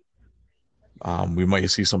them. We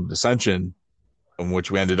might see some dissension, in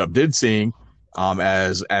which we did seeing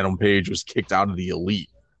as Adam Page was kicked out of the Elite.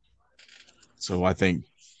 So I think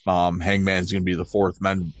Hangman's going to be the fourth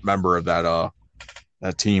member of that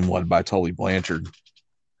team led by Tully Blanchard.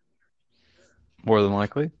 More than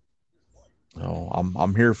likely. So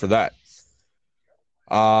I'm here for that.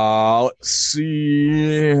 Let's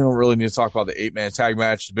see. I don't really need to talk about the 8-man tag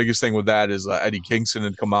match. The biggest thing with that is Eddie Kingston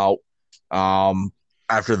had come out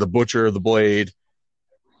after the Butcher, the Blade,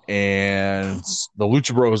 and the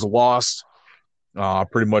Lucha Bros lost.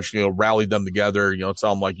 Pretty much, rallied them together. Tell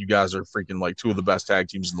them like, you guys are freaking like two of the best tag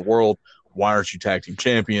teams in the world. Why aren't you tag team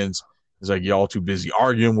champions? It's like, y'all too busy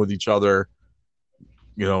arguing with each other,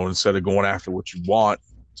 instead of going after what you want.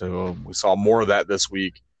 So we saw more of that this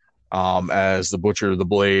week. As the Butcher, the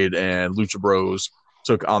Blade, and Lucha Bros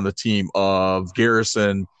took on the team of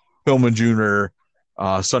Garrison, Pillman Jr.,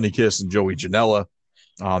 Sonny Kiss, and Joey Janela.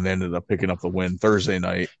 They ended up picking up the win Thursday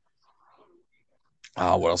night.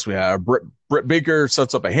 What else we have? Britt Baker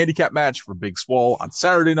sets up a handicap match for Big Swole on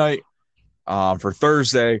Saturday night. For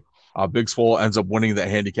Thursday, Big Swole ends up winning that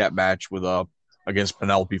handicap match with against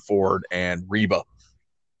Penelope Ford and Rebel.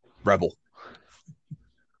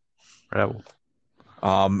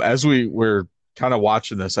 As we were kind of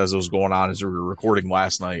watching this as it was going on, as we were recording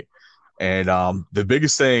last night, and the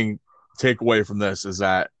biggest thing takeaway from this is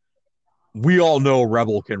that we all know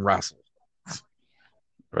Rebel can wrestle,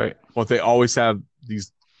 right? But they always have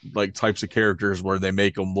these like types of characters where they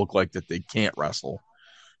make them look like that they can't wrestle,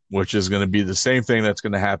 which is going to be the same thing that's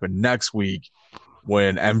going to happen next week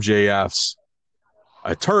when MJF's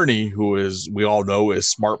attorney, who is, we all know, is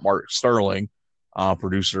Smart Mark Sterling,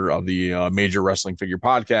 producer of the Major Wrestling Figure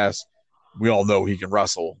podcast. We all know he can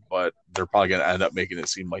wrestle, but they're probably going to end up making it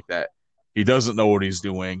seem like that he doesn't know what he's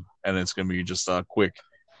doing, and it's going to be just a quick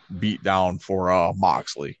beat down for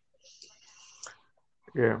Moxley.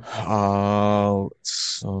 Yeah.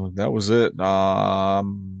 So that was it.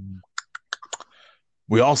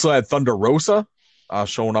 We also had Thunder Rosa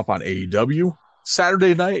showing up on AEW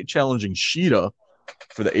Saturday night, challenging Shida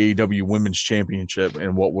for the AEW Women's Championship,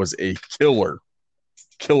 and what was a killer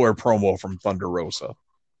promo from Thunder Rosa.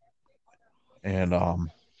 And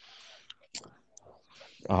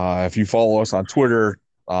if you follow us on Twitter,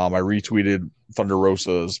 I retweeted Thunder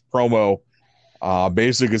Rosa's promo.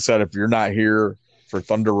 Basically said, if you're not here for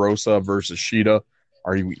Thunder Rosa versus Shida,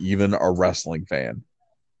 are you even a wrestling fan?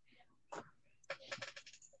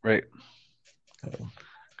 Right.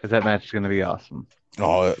 Because that match is going to be awesome.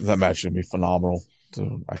 Oh, that match is going to be phenomenal.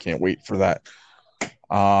 So I can't wait for that.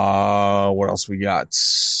 What else we got?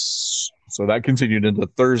 So that continued into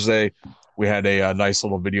Thursday. We had a nice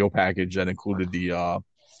little video package that included the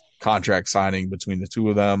contract signing between the two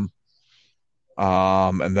of them.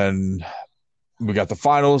 And then we got the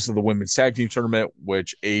finals of the women's tag team tournament,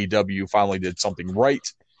 which AEW finally did something right.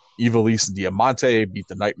 Ivelisse and Diamante beat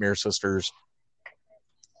the Nightmare Sisters.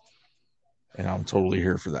 And I'm totally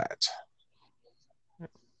here for that.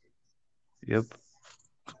 Yep.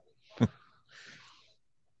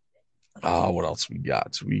 What else we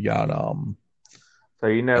got? We got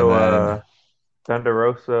So Thunder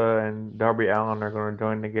Rosa and Darby Allin are going to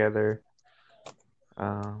join together,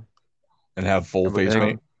 and have full face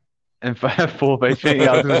paint. And have full face paint.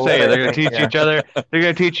 Yeah, I was going to say they're going to teach each other. They're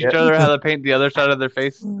going to teach each other how to paint the other side of their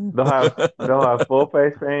face. They'll have full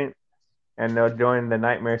face paint, and they'll join the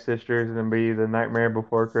Nightmare Sisters and be the Nightmare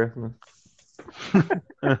Before Christmas.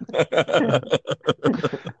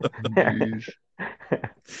 Jeez.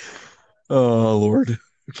 Oh Lord.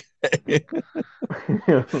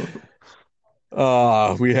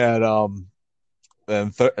 We had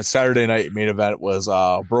then Saturday night main event was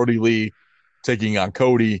Brody Lee taking on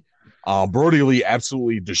Cody. Brody Lee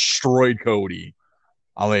absolutely destroyed Cody.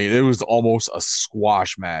 I mean, it was almost a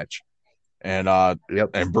squash match. And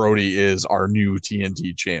and Brody is our new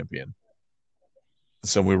TNT champion.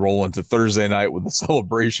 So we roll into Thursday night with a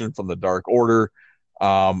celebration from the Dark Order.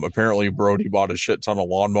 Apparently Brody bought a shit ton of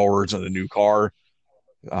lawnmowers and a new car.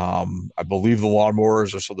 I believe the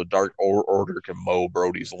lawnmowers are so the Dark Order can mow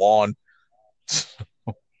Brody's lawn.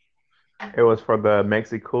 It was for the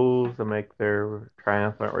Mexicools to make their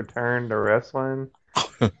triumphant return to wrestling.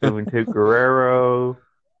 Juventud Guerrero,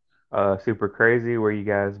 Super Crazy, where you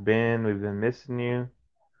guys been? We've been missing you.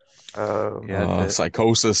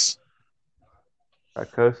 Psychosis.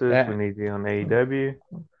 We need you on AEW.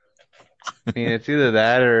 I mean, it's either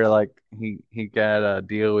that or like he got a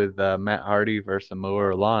deal with Matt Hardy versus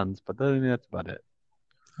mower lawns, but that's about it.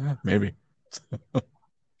 Maybe.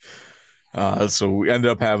 So we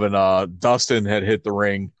ended up having Dustin had hit the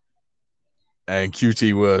ring, and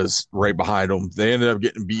QT was right behind him. They ended up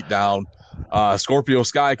getting beat down. Scorpio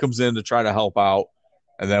Sky comes in to try to help out,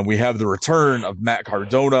 and then we have the return of Matt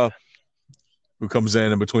Cardona, who comes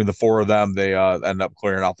in, and between the four of them, they end up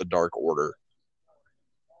clearing out the Dark Order.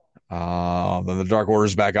 Then the Dark Order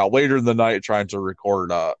is back out later in the night trying to recruit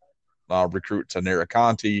Tanera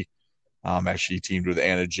Conti, as she teamed with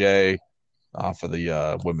Anna Jay for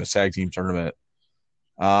the women's tag team tournament.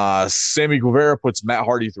 Sammy Guevara puts Matt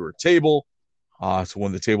Hardy through a table to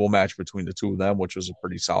win the table match between the two of them, which was a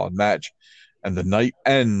pretty solid match. And the night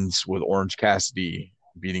ends with Orange Cassidy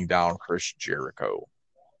beating down Chris Jericho.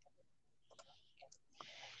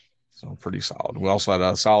 So pretty solid. We also had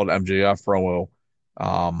a solid MJF promo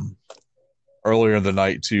earlier in the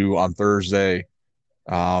night too on Thursday.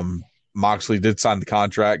 Moxley did sign the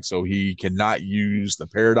contract, so he cannot use the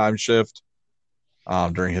paradigm shift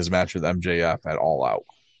during his match with MJF at All Out.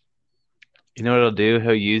 You know what he'll do?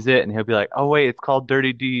 He'll use it and he'll be like, "Oh wait, it's called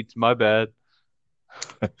Dirty Deeds. My bad."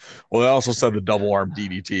 Well, they also said the double arm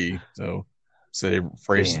DDT, so they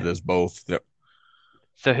phrased it as both. Yep.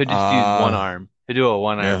 So he'll just use one arm. He'll do a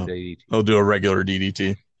one arm DDT. He'll do a regular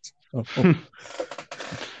DDT.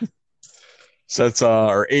 So that's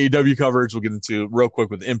our AEW coverage. We'll get into real quick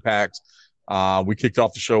with Impact. We kicked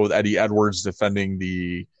off the show with Eddie Edwards defending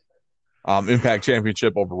the Impact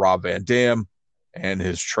Championship over Rob Van Dam and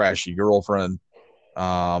his trashy girlfriend.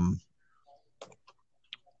 So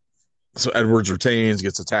Edwards retains,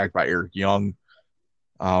 gets attacked by Eric Young.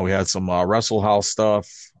 We had some Wrestle House stuff.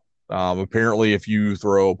 Apparently, if you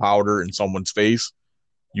throw powder in someone's face,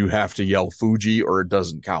 you have to yell Fuji or it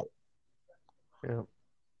doesn't count. Yeah.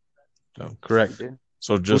 So, correct.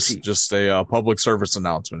 So just a public service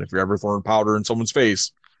announcement. If you're ever throwing powder in someone's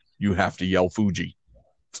face, you have to yell Fuji.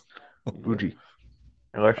 Fuji.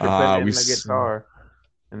 Unless you're putting in the guitar,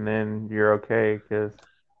 and then you're okay because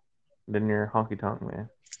then you're Honky Tonk Man.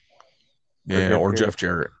 Yeah, or Jeff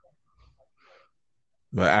Jarrett.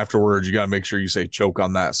 But afterwards, you got to make sure you say choke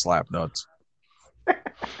on that, slap nuts.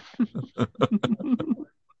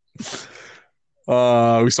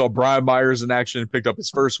 We saw Brian Myers in action and picked up his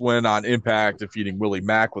first win on Impact, defeating Willie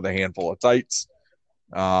Mack with a handful of tights.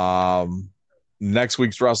 Next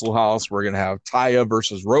week's Wrestle House, we're going to have Taya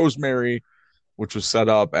versus Rosemary, which was set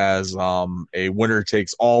up as a winner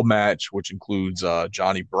takes all match, which includes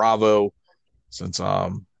Johnny Bravo, since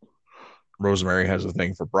Rosemary has a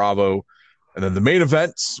thing for Bravo. And then the main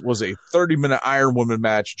event was a 30-minute Iron Woman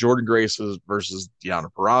match, Jordynne Grace versus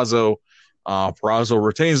Deonna Purrazzo. Purrazzo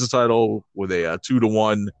retains the title with a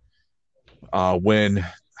 2-1 win.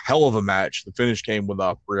 Hell of a match. The finish came with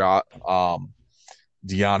Deonna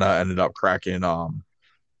ended up cracking Jordynne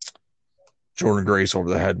Grace over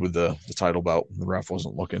the head with the title belt. The ref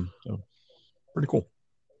wasn't looking. So pretty cool.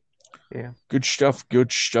 Yeah. Good stuff.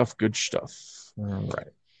 All right.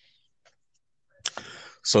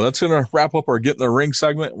 So that's going to wrap up our Get in the Ring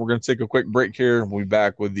segment. We're going to take a quick break here. We'll be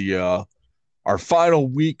back with the our final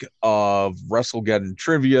week of WrestleGeddon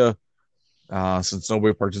trivia, since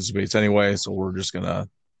nobody participates anyway. So we're just going to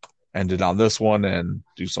end it on this one and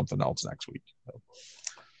do something else next week.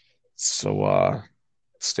 So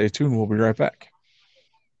stay tuned. We'll be right back.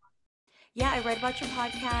 Yeah, I read about your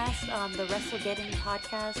podcast, the WrestleGeddon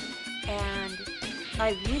podcast, and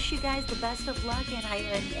I wish you guys the best of luck. And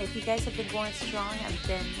if you guys have been going strong,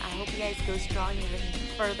 then I hope you guys go strong even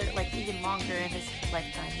further, like even longer in this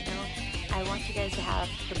lifetime. You know, I want you guys to have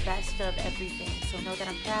the best of everything. So know that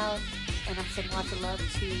I'm proud, And I'm sending lots of love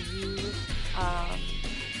to you,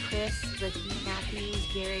 Chris, the Heat Matthews,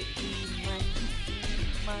 Garrett E.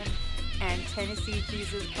 Munn, and Tennessee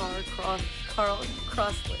Jesus Carl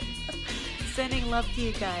Crossland. Sending love to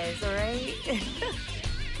you guys, alright?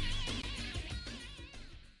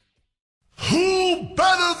 Who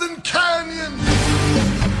better than Canyon?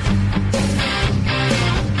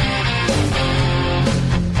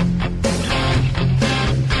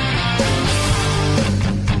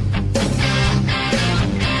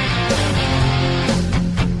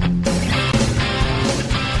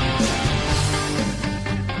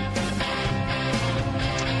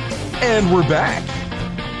 And we're back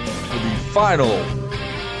for the final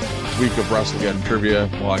week of WrestleGeddon Trivia.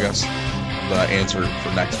 Well, I guess the answer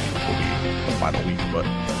for next week will be the final week. But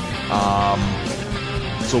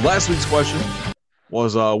so last week's question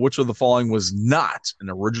was which of the following was not an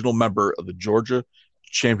original member of the Georgia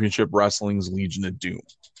Championship Wrestling's Legion of Doom?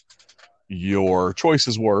 Your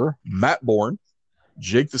choices were Matt Bourne,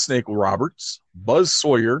 Jake the Snake Roberts, Buzz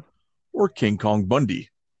Sawyer, or King Kong Bundy.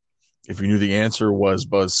 If you knew the answer was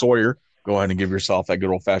Buzz Sawyer, go ahead and give yourself that good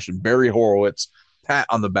old-fashioned Barry Horowitz pat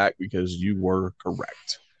on the back because you were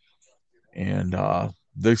correct. And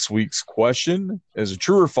this week's question is a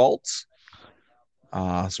true or false.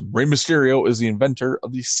 So Rey Mysterio is the inventor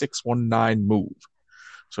of the 619 move.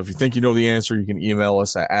 So if you think you know the answer, you can email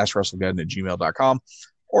us at AskWrestleGeddon@gmail.com,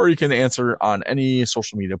 or you can answer on any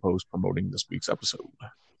social media post promoting this week's episode.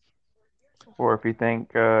 Or if you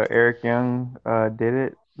think Eric Young did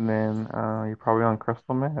it, then you're probably on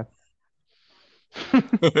crystal meth.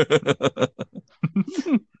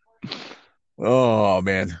 Oh,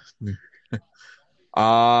 man.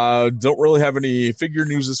 Don't really have any figure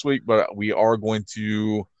news this week, but we are going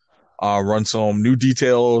to run some new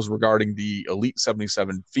details regarding the Elite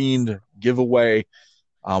 77 Fiend giveaway.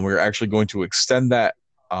 We're actually going to extend that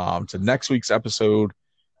to next week's episode,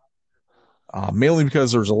 mainly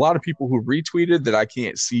because there's a lot of people who retweeted that I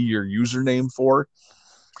can't see your username for.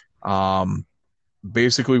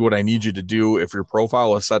 Basically what I need you to do, if your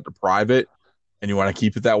profile is set to private and you want to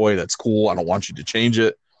keep it that way, that's cool. I don't want you to change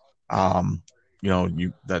it.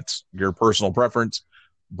 That's your personal preference,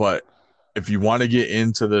 but if you want to get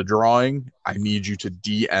into the drawing, I need you to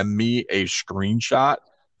DM me a screenshot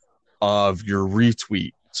of your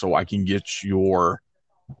retweet so I can get your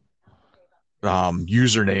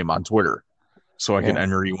username on Twitter so I can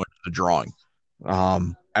enter you into the drawing.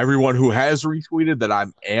 Everyone who has retweeted that I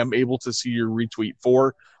am able to see your retweet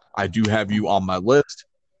for, I do have you on my list.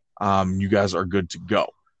 You guys are good to go.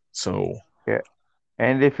 So yeah.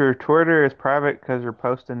 And if your Twitter is private because you're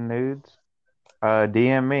posting nudes,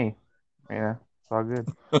 DM me. Yeah, it's all good.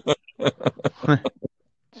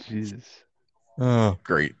 Jesus. Oh,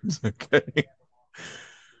 great. Okay.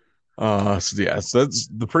 So that's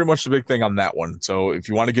pretty much the big thing on that one. So if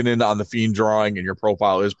you want to get in on the Fiend drawing and your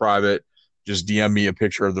profile is private, just DM me a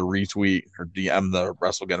picture of the retweet, or DM the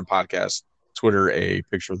WrestleGeddon Podcast Twitter a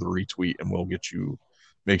picture of the retweet, and we'll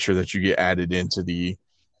make sure that you get added into the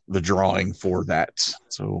drawing for that.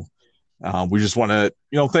 So we just want to,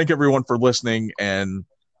 thank everyone for listening and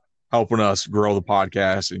helping us grow the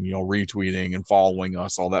podcast and, retweeting and following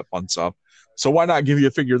us, all that fun stuff. So why not give you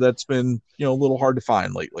a figure that's been, a little hard to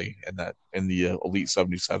find lately, in the Elite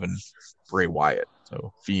 77 Bray Wyatt,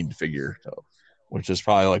 so Fiend figure, which is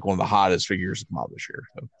probably like one of the hottest figures to come out this year.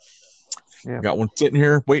 So got one sitting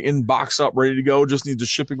here, waiting, boxed up, ready to go. Just needs a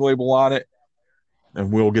shipping label on it,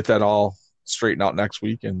 and we'll get that all straightened out next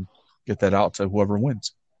week and get that out to whoever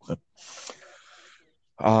wins.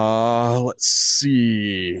 Let's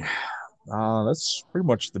see. That's pretty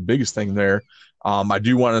much the biggest thing there. I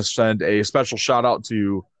do want to send a special shout out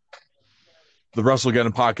to the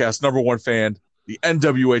WrestleGeddon Podcast #1 fan, the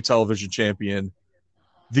NWA television champion,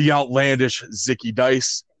 the outlandish Zicky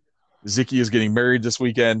Dice. Zicky is getting married this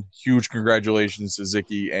weekend. Huge congratulations to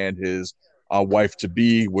Zicky and his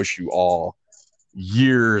wife-to-be. Wish you all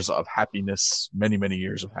years of happiness, many, many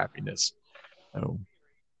years of happiness. So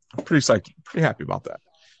I'm pretty psyched, pretty happy about that.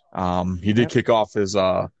 He did kick off his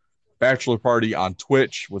bachelor party on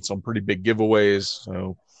Twitch with some pretty big giveaways.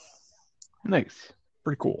 So nice.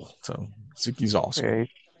 Pretty cool. So Zicky's awesome. Yeah,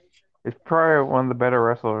 he's probably one of the better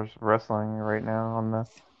wrestlers wrestling right now on the.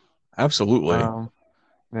 Absolutely.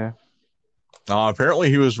 Yeah. Apparently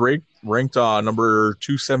he was ranked number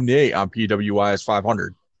 278 on PWI's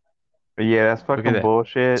 500. But yeah, that's fucking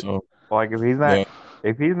bullshit. So, like if he's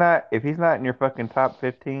not in your fucking top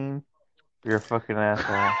 15, you're a fucking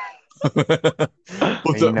asshole.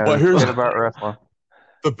 but here's about wrestling.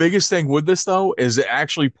 The biggest thing with this though is it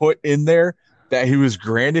actually put in there that he was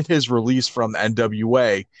granted his release from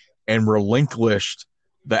NWA and relinquished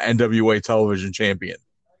the NWA Television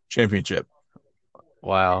Championship.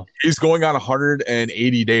 Wow. He's going on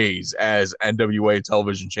 180 days as NWA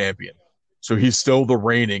Television Champion. So he's still the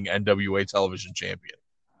reigning NWA Television Champion.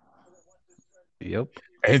 Yep.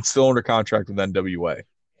 And still under contract with NWA.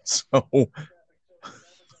 So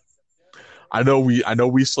I know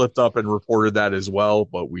we slipped up and reported that as well,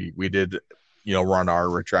 but we did, run our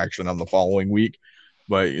retraction on the following week.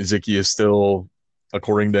 But Zicky is still,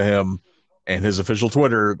 according to him and his official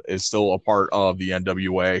Twitter, is still a part of the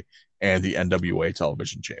NWA and the NWA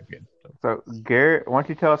Television Champion. So Garrett, why don't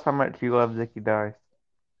you tell us how much you love Zicky Dice?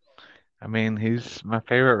 I mean, he's my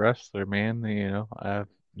favorite wrestler, man. I've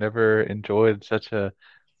never enjoyed the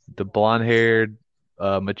blonde-haired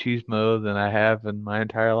machismo than I have in my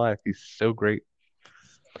entire life. He's so great.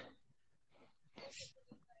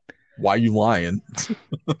 Why you lying?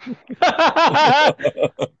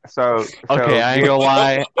 So okay, I ain't gonna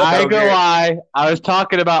lie. I was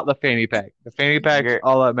talking about the fanny pack. The fanny pack's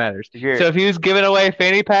all that matters. So if he was giving away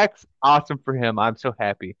fanny packs, awesome for him. I'm so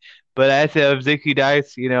happy. But as of Zicky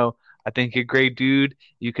Dice, I think you're a great dude.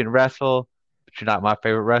 You can wrestle, but you're not my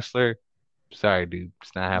favorite wrestler. Sorry, dude.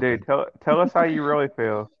 It's not happening. Dude, tell us how you really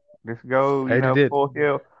feel. Just go, full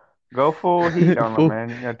heel. Go full heat on them,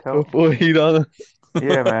 man. Go full heat on them.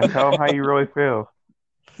 Yeah, man. Tell them how you really feel.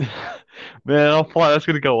 Man, I don't that's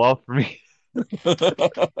going to go well for me.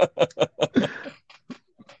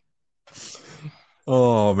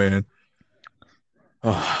 Oh, man.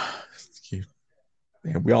 Oh,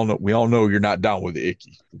 man. We all know you're not down with the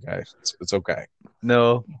icky, guys. It's okay.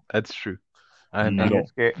 No, that's true.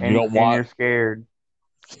 You're scared.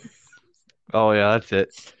 Oh yeah, that's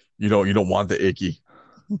it. You don't want the icky.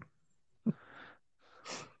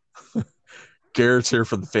 Garrett's here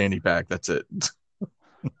for the fanny pack. That's it.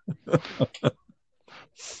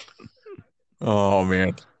 Oh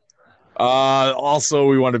man. Also,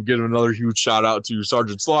 we want to give another huge shout out to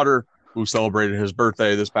Sergeant Slaughter, who celebrated his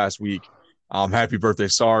birthday this past week. Happy birthday,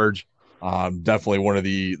 Sarge. Definitely one of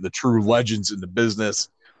the true legends in the business,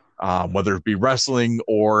 whether it be wrestling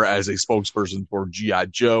or as a spokesperson for G.I.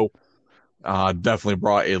 Joe. Definitely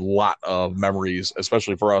brought a lot of memories,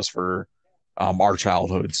 especially for us, for our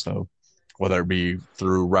childhood. So whether it be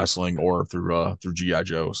through wrestling or through G.I.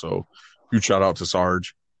 Joe. So huge shout out to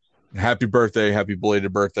Sarge. Happy birthday, happy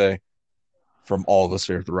belated birthday from all of us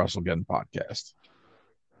here at the WrestleGeddon podcast.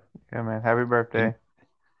 Yeah, man. Happy birthday.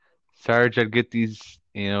 Sarge, I'd get these,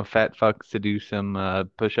 fat fucks to do some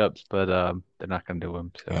push-ups, but they're not going to do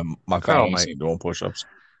them. So. My Carl ain't doing push-ups.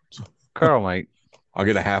 So. Carl might. I'll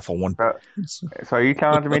get a half of one. So are you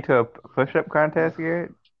challenging me to a push-up contest,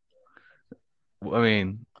 Garrett? I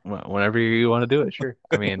mean, whenever you want to do it, sure.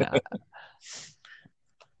 I mean...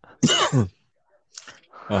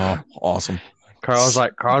 Oh, awesome. Carl's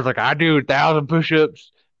like, I do 1,000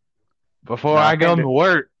 push-ups before I go to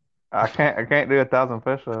work. I can't do 1,000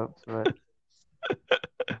 push-ups, but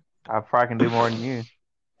I probably can do more than you.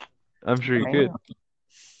 I'm sure you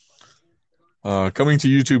could. Coming to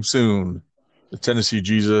YouTube soon, the Tennessee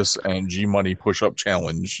Jesus and G Money push-up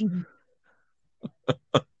challenge.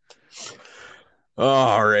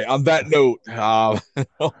 All right. On that note,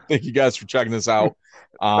 thank you guys for checking this out.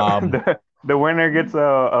 The winner gets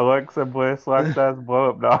a Alexa Bliss life-size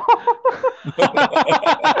blow-up doll.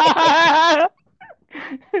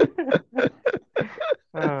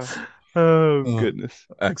 Oh goodness!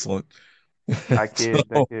 Excellent. I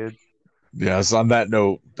kid. Yes. On that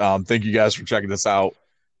note, thank you guys for checking this out.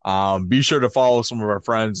 Be sure to follow some of our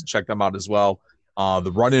friends and check them out as well.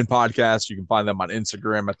 The Run In Podcast. You can find them on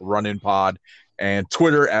Instagram at the Run In Pod and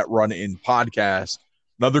Twitter at Run In Podcast.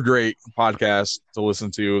 Another great podcast to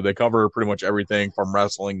listen to. They cover pretty much everything from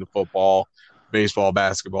wrestling to football, baseball,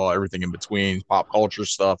 basketball, everything in between, pop culture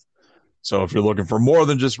stuff. So if you're looking for more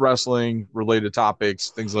than just wrestling related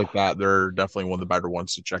topics, things like that, they're definitely one of the better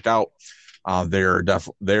ones to check out.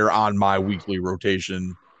 They're on my weekly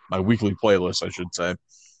rotation, my weekly playlist, I should say,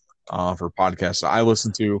 for podcasts that I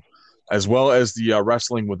listen to, as well as the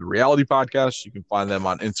Wrestling with the Reality podcast. You can find them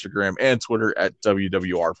on Instagram and Twitter at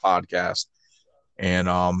WWR Podcast. And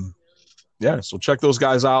so check those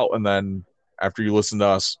guys out, and then after you listen to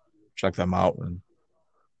us, check them out and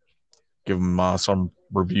give them some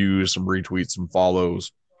reviews, some retweets, some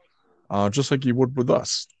follows, just like you would with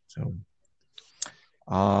us. So,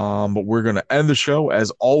 but we're gonna end the show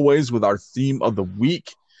as always with our theme of the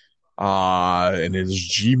week, and it is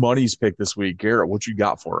G Money's pick this week. Garrett, what you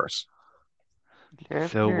got for us?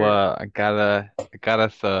 So I got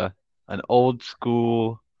us an old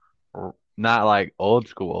school. Not like old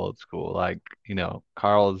school, like,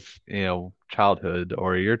 Carl's, childhood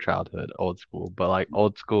or your childhood, old school, but like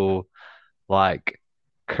old school, like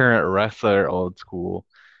current wrestler old school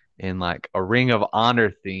in like a Ring of Honor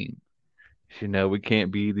theme. You know, we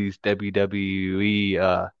can't be these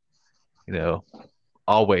WWE,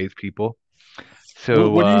 always people. So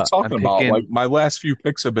what are you I'm talking about? picking Like my last few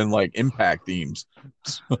picks have been like Impact themes.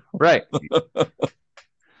 right.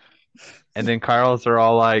 And then Carl's are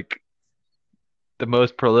all like the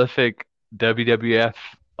most prolific WWF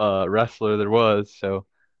wrestler there was. So,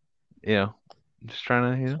 I'm just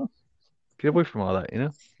trying to, get away from all that,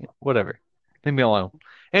 whatever. Leave me alone.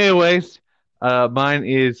 Anyways, mine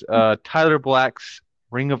is Tyler Black's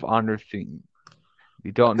Ring of Honor theme. If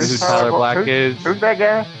you don't know who Tyler Black is, Who's that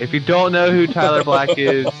guy? if you don't know who Tyler Black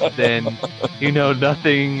is, then you know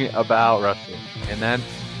nothing about wrestling, and that's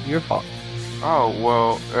your fault. Oh,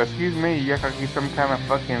 well, excuse me, you act like he's some kind of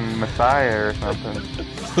fucking messiah or something.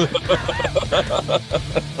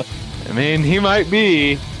 I mean, he might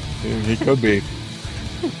be. He could be.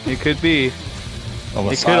 He could be.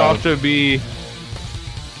 He could also be.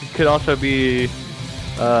 He could also be.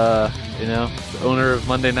 The owner of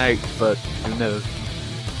Monday Nights, but who knows?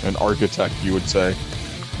 An architect, you would say.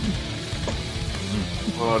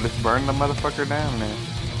 Well, just burn the motherfucker down then.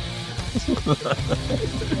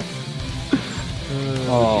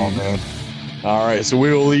 Oh, man. All right, so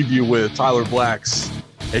we will leave you with Tyler Black's,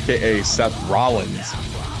 a.k.a. Seth Rollins,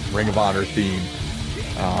 Ring of Honor theme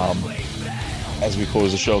as we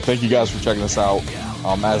close the show. Thank you guys for checking us out.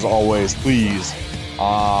 As always, please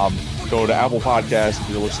go to Apple Podcasts if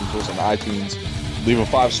you're listening to us on iTunes. Leave a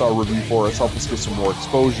 5-star review for us. Help us get some more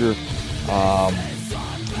exposure.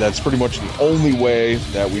 That's pretty much the only way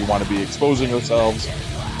that we want to be exposing ourselves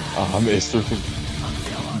is through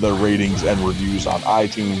the ratings and reviews on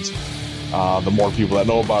iTunes. The more people that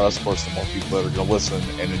know about us, of course, the more people that are going to listen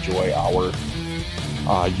and enjoy our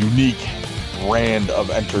unique brand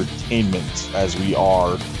of entertainment, as we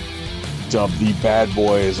are dubbed the bad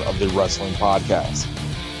boys of the wrestling podcast.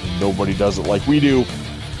 Nobody does it like we do,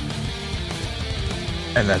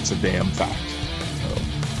 and that's a damn fact.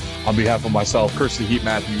 So, on behalf of myself, Kirsty Heat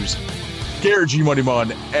Matthews, Garrett G. Money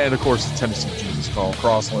Mun, and of course the Tennessee Jesus Carl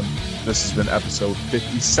Crossland, this has been episode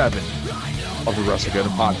 57 of the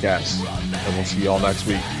WrestleGeddon podcast, and we'll see you all next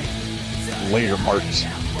week. Later, Marks.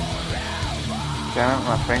 Damn it,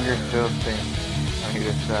 my fingers still sting. I need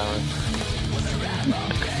a salad.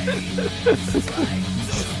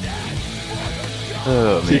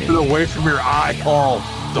 Oh, man. Keep it away from your eye, Carl.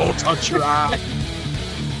 Don't touch your eye.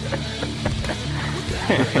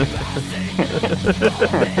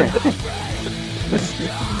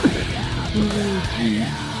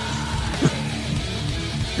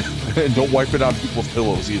 And don't wipe it on people's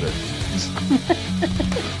pillows either.